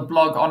be in the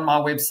blog on my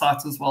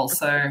website as well.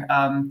 So,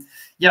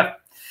 yeah.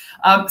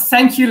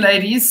 Thank you,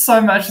 ladies, so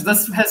much.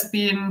 This has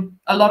been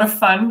a lot of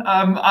fun.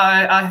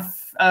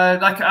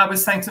 Like I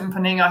was saying to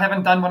Mponeng, I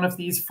haven't done one of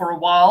these for a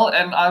while,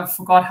 and I've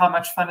forgot how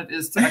much fun it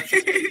is to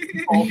actually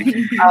people.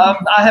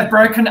 I have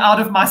broken out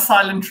of my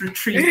silent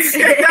retreats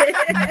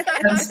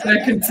and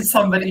spoken to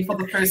somebody for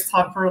the first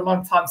time for a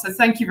long time. So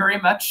thank you very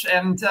much,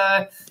 and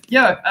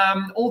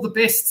all the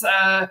best.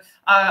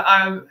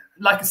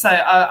 Like I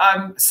say,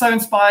 I'm so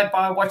inspired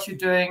by what you're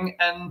doing,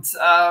 and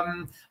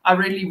I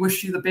really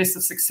wish you the best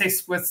of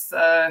success with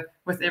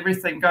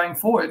everything going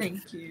forward.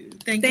 Thank you.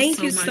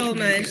 Thank you so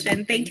much.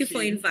 And thank you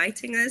for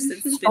inviting us.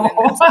 It's been an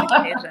absolute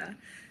pleasure.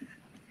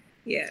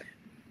 Yeah.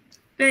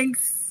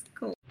 Thanks.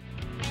 Cool.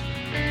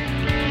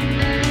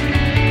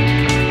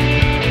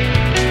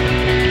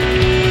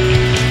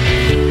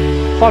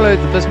 Follow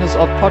the Business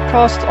of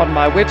Podcast on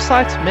my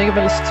website,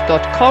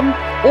 megamillist.com,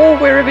 or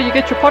wherever you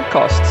get your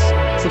podcasts.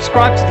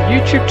 Subscribe to the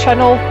YouTube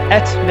channel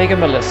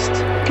 @Megamillist.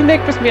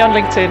 Connect with me on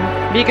LinkedIn,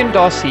 Megan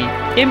Darcy,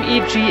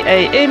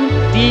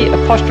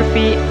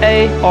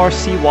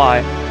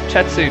 MEGAND'_ARCY.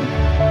 Chat soon.